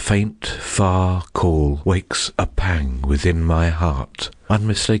wind a faint, far call wakes a pang within my heart,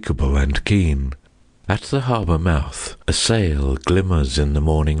 unmistakable and keen. At the harbour mouth a sail glimmers in the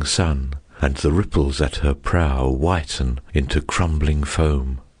morning sun, and the ripples at her prow whiten into crumbling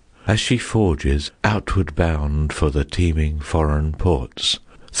foam. As she forges, outward bound for the teeming foreign ports,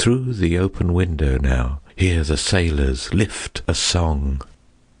 through the open window now hear the sailors lift a song.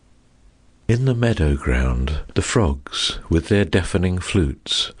 In the meadow ground the frogs, with their deafening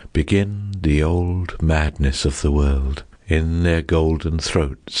flutes, begin the old madness of the world in their golden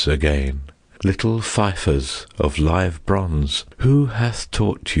throats again. Little fifers of live bronze, who hath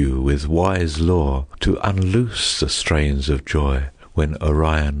taught you with wise lore to unloose the strains of joy when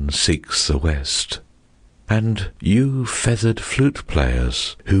Orion seeks the west? And you feathered flute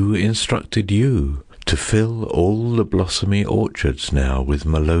players, who instructed you to fill all the blossomy orchards now with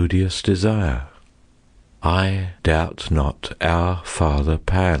melodious desire? I doubt not our father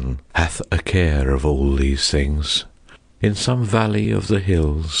Pan hath a care of all these things. In some valley of the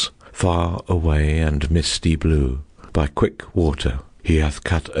hills, far away and misty blue, by quick water he hath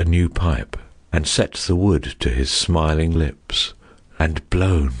cut a new pipe, and set the wood to his smiling lips, and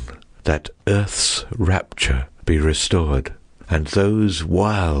blown, that earth's rapture be restored, and those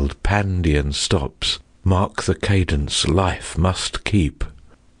wild Pandian stops mark the cadence life must keep.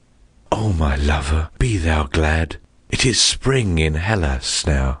 O my lover, be thou glad, it is spring in Hellas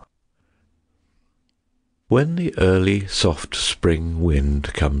now. When the early soft spring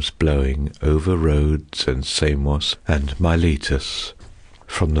wind comes blowing over Rhodes and Samos and Miletus,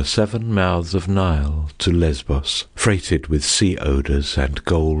 from the 7 mouths of Nile to Lesbos, freighted with sea odours and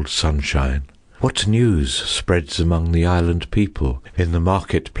gold sunshine, what news spreads among the island people in the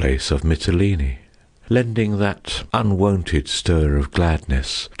market-place of Mytilene, lending that unwonted stir of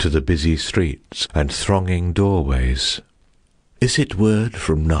gladness to the busy streets and thronging doorways? Is it word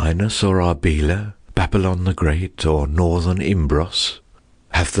from Ninus or Arbela, Babylon the Great, or northern Imbros?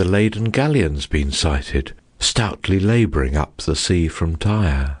 Have the laden galleons been sighted, stoutly labouring up the sea from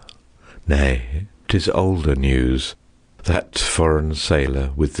Tyre? Nay, 'tis older news. That foreign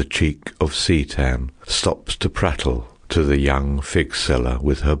sailor with the cheek of sea tan stops to prattle to the young fig-seller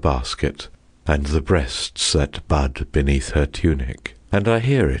with her basket, and the breasts that bud beneath her tunic, and I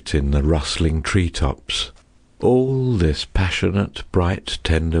hear it in the rustling tree-tops. All this passionate, bright,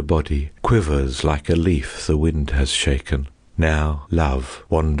 tender body quivers like a leaf the wind has shaken. Now love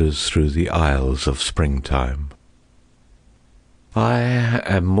wanders through the aisles of springtime. I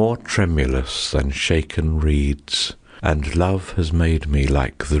am more tremulous than shaken reeds, and love has made me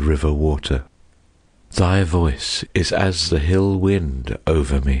like the river water. Thy voice is as the hill wind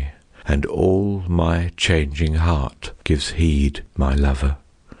over me, and all my changing heart gives heed, my lover.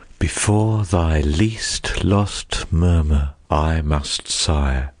 Before thy least lost murmur I must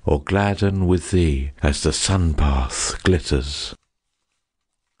sigh, or gladden with thee as the sun-path glitters.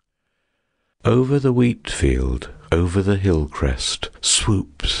 Over the wheat field, over the hill crest,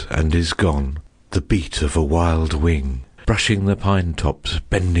 swoops and is gone the beat of a wild wing, brushing the pine tops,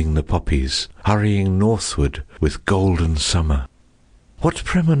 bending the poppies, hurrying northward with golden summer. What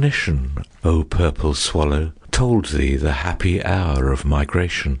premonition, O purple swallow, told thee the happy hour of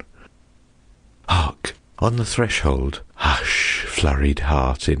migration? Hark! On the threshold, hush, flurried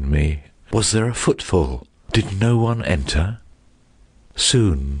heart in me, was there a footfall? Did no one enter?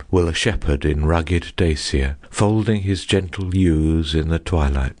 Soon will a shepherd in rugged Dacia, folding his gentle ewes in the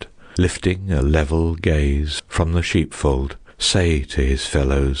twilight, lifting a level gaze from the sheepfold, say to his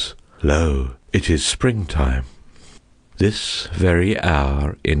fellows, Lo, it is springtime. This very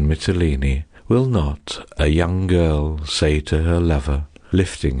hour in Mytilene will not a young girl say to her lover,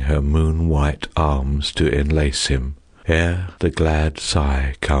 lifting her moon-white arms to enlace him, ere the glad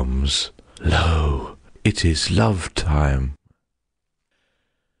sigh comes, Lo, it is love-time.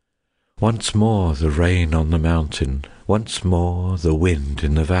 Once more the rain on the mountain, once more the wind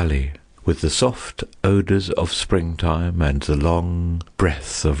in the valley, with the soft odours of springtime and the long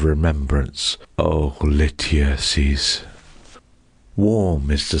breath of remembrance, O Lityerses! Warm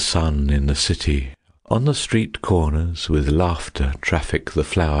is the sun in the city. On the street corners with laughter traffic the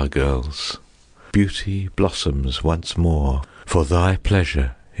flower girls. Beauty blossoms once more for thy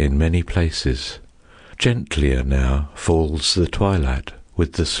pleasure in many places. Gentlier now falls the twilight,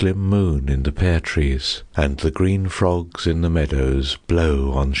 with the slim moon in the pear trees, and the green frogs in the meadows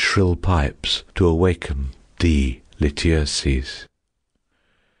blow on shrill pipes to awaken thee, Lityerses.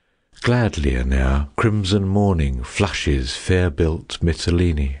 Gladlier now crimson morning flushes fair-built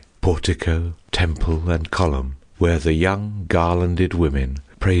Mytilene, portico, temple, and column, where the young garlanded women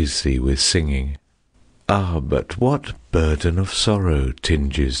praise thee with singing. Ah, but what burden of sorrow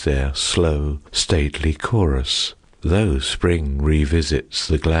tinges their slow, stately chorus, though spring revisits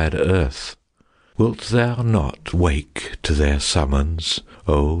the glad earth? Wilt thou not wake to their summons,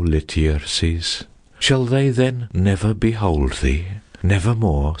 O Lityerses? Shall they then never behold thee, never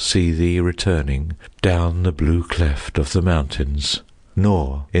more see thee returning down the blue cleft of the mountains,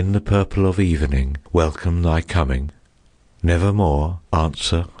 nor in the purple of evening welcome thy coming? Never more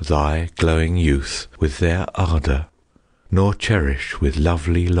answer thy glowing youth with their ardour, nor cherish with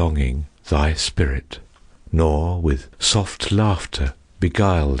lovely longing thy spirit, nor with soft laughter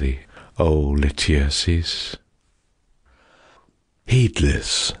beguile thee, O Lityerses?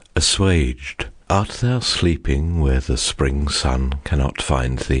 Heedless, assuaged, art thou sleeping where the spring sun cannot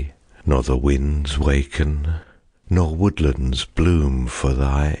find thee, nor the winds waken, nor woodlands bloom for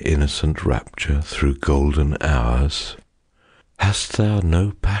thy innocent rapture through golden hours? Hast thou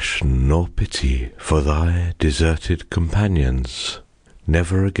no passion nor pity for thy deserted companions?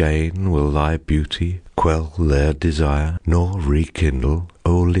 Never again will thy beauty quell their desire, nor rekindle,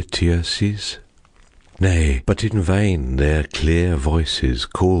 O Lityerses? Nay, but in vain their clear voices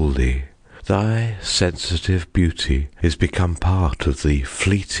call thee. Thy sensitive beauty is become part of the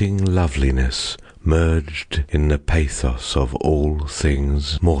fleeting loveliness merged in the pathos of all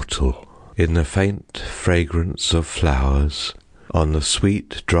things mortal, in the faint fragrance of flowers. On the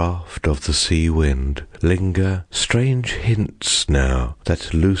sweet draught of the sea wind linger strange hints now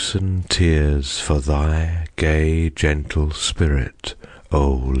that loosen tears for thy gay, gentle spirit,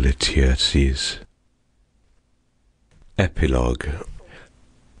 O Lityerses. Epilogue.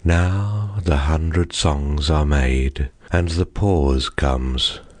 Now the 100 songs are made, and the pause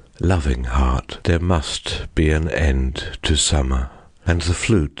comes. Loving heart, there must be an end to summer, and the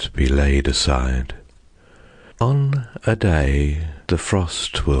flute be laid aside. On a day the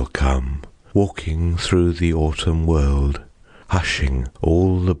frost will come, walking through the autumn world, hushing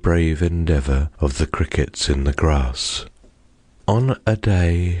all the brave endeavour of the crickets in the grass. On a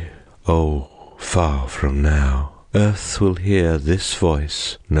day, oh, far from now, earth will hear this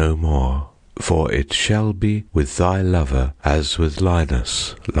voice no more, for it shall be with thy lover as with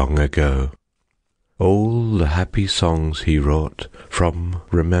Linus long ago. All the happy songs he wrought from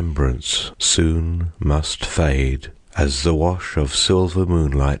remembrance soon must fade, as the wash of silver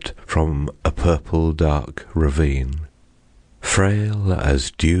moonlight from a purple dark ravine. Frail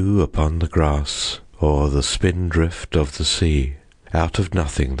as dew upon the grass, or the spindrift of the sea, out of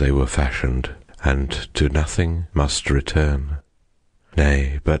nothing they were fashioned, and to nothing must return.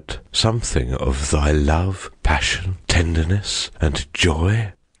 Nay, but something of thy love, passion, tenderness, and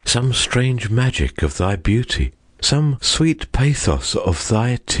joy, some strange magic of thy beauty, some sweet pathos of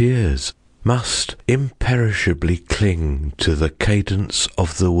thy tears, must imperishably cling to the cadence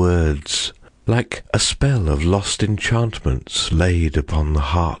of the words, like a spell of lost enchantments laid upon the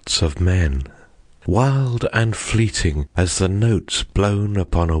hearts of men. Wild and fleeting as the notes blown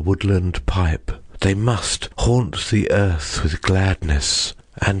upon a woodland pipe, they must haunt the earth with gladness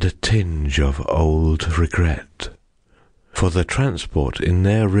and a tinge of old regret. for the transport in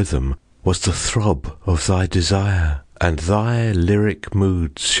their rhythm was the throb of thy desire, and thy lyric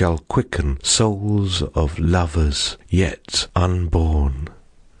moods shall quicken souls of lovers yet unborn.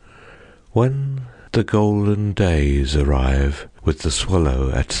 When the golden days arrive, with the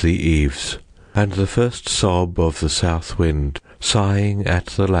swallow at the eaves, and the first sob of the south wind sighing at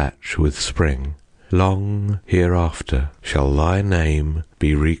the latch with spring, long hereafter shall thy name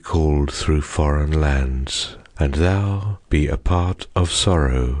be recalled through foreign lands, and thou be a part of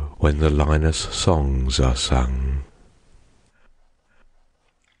sorrow when the Linus songs are sung.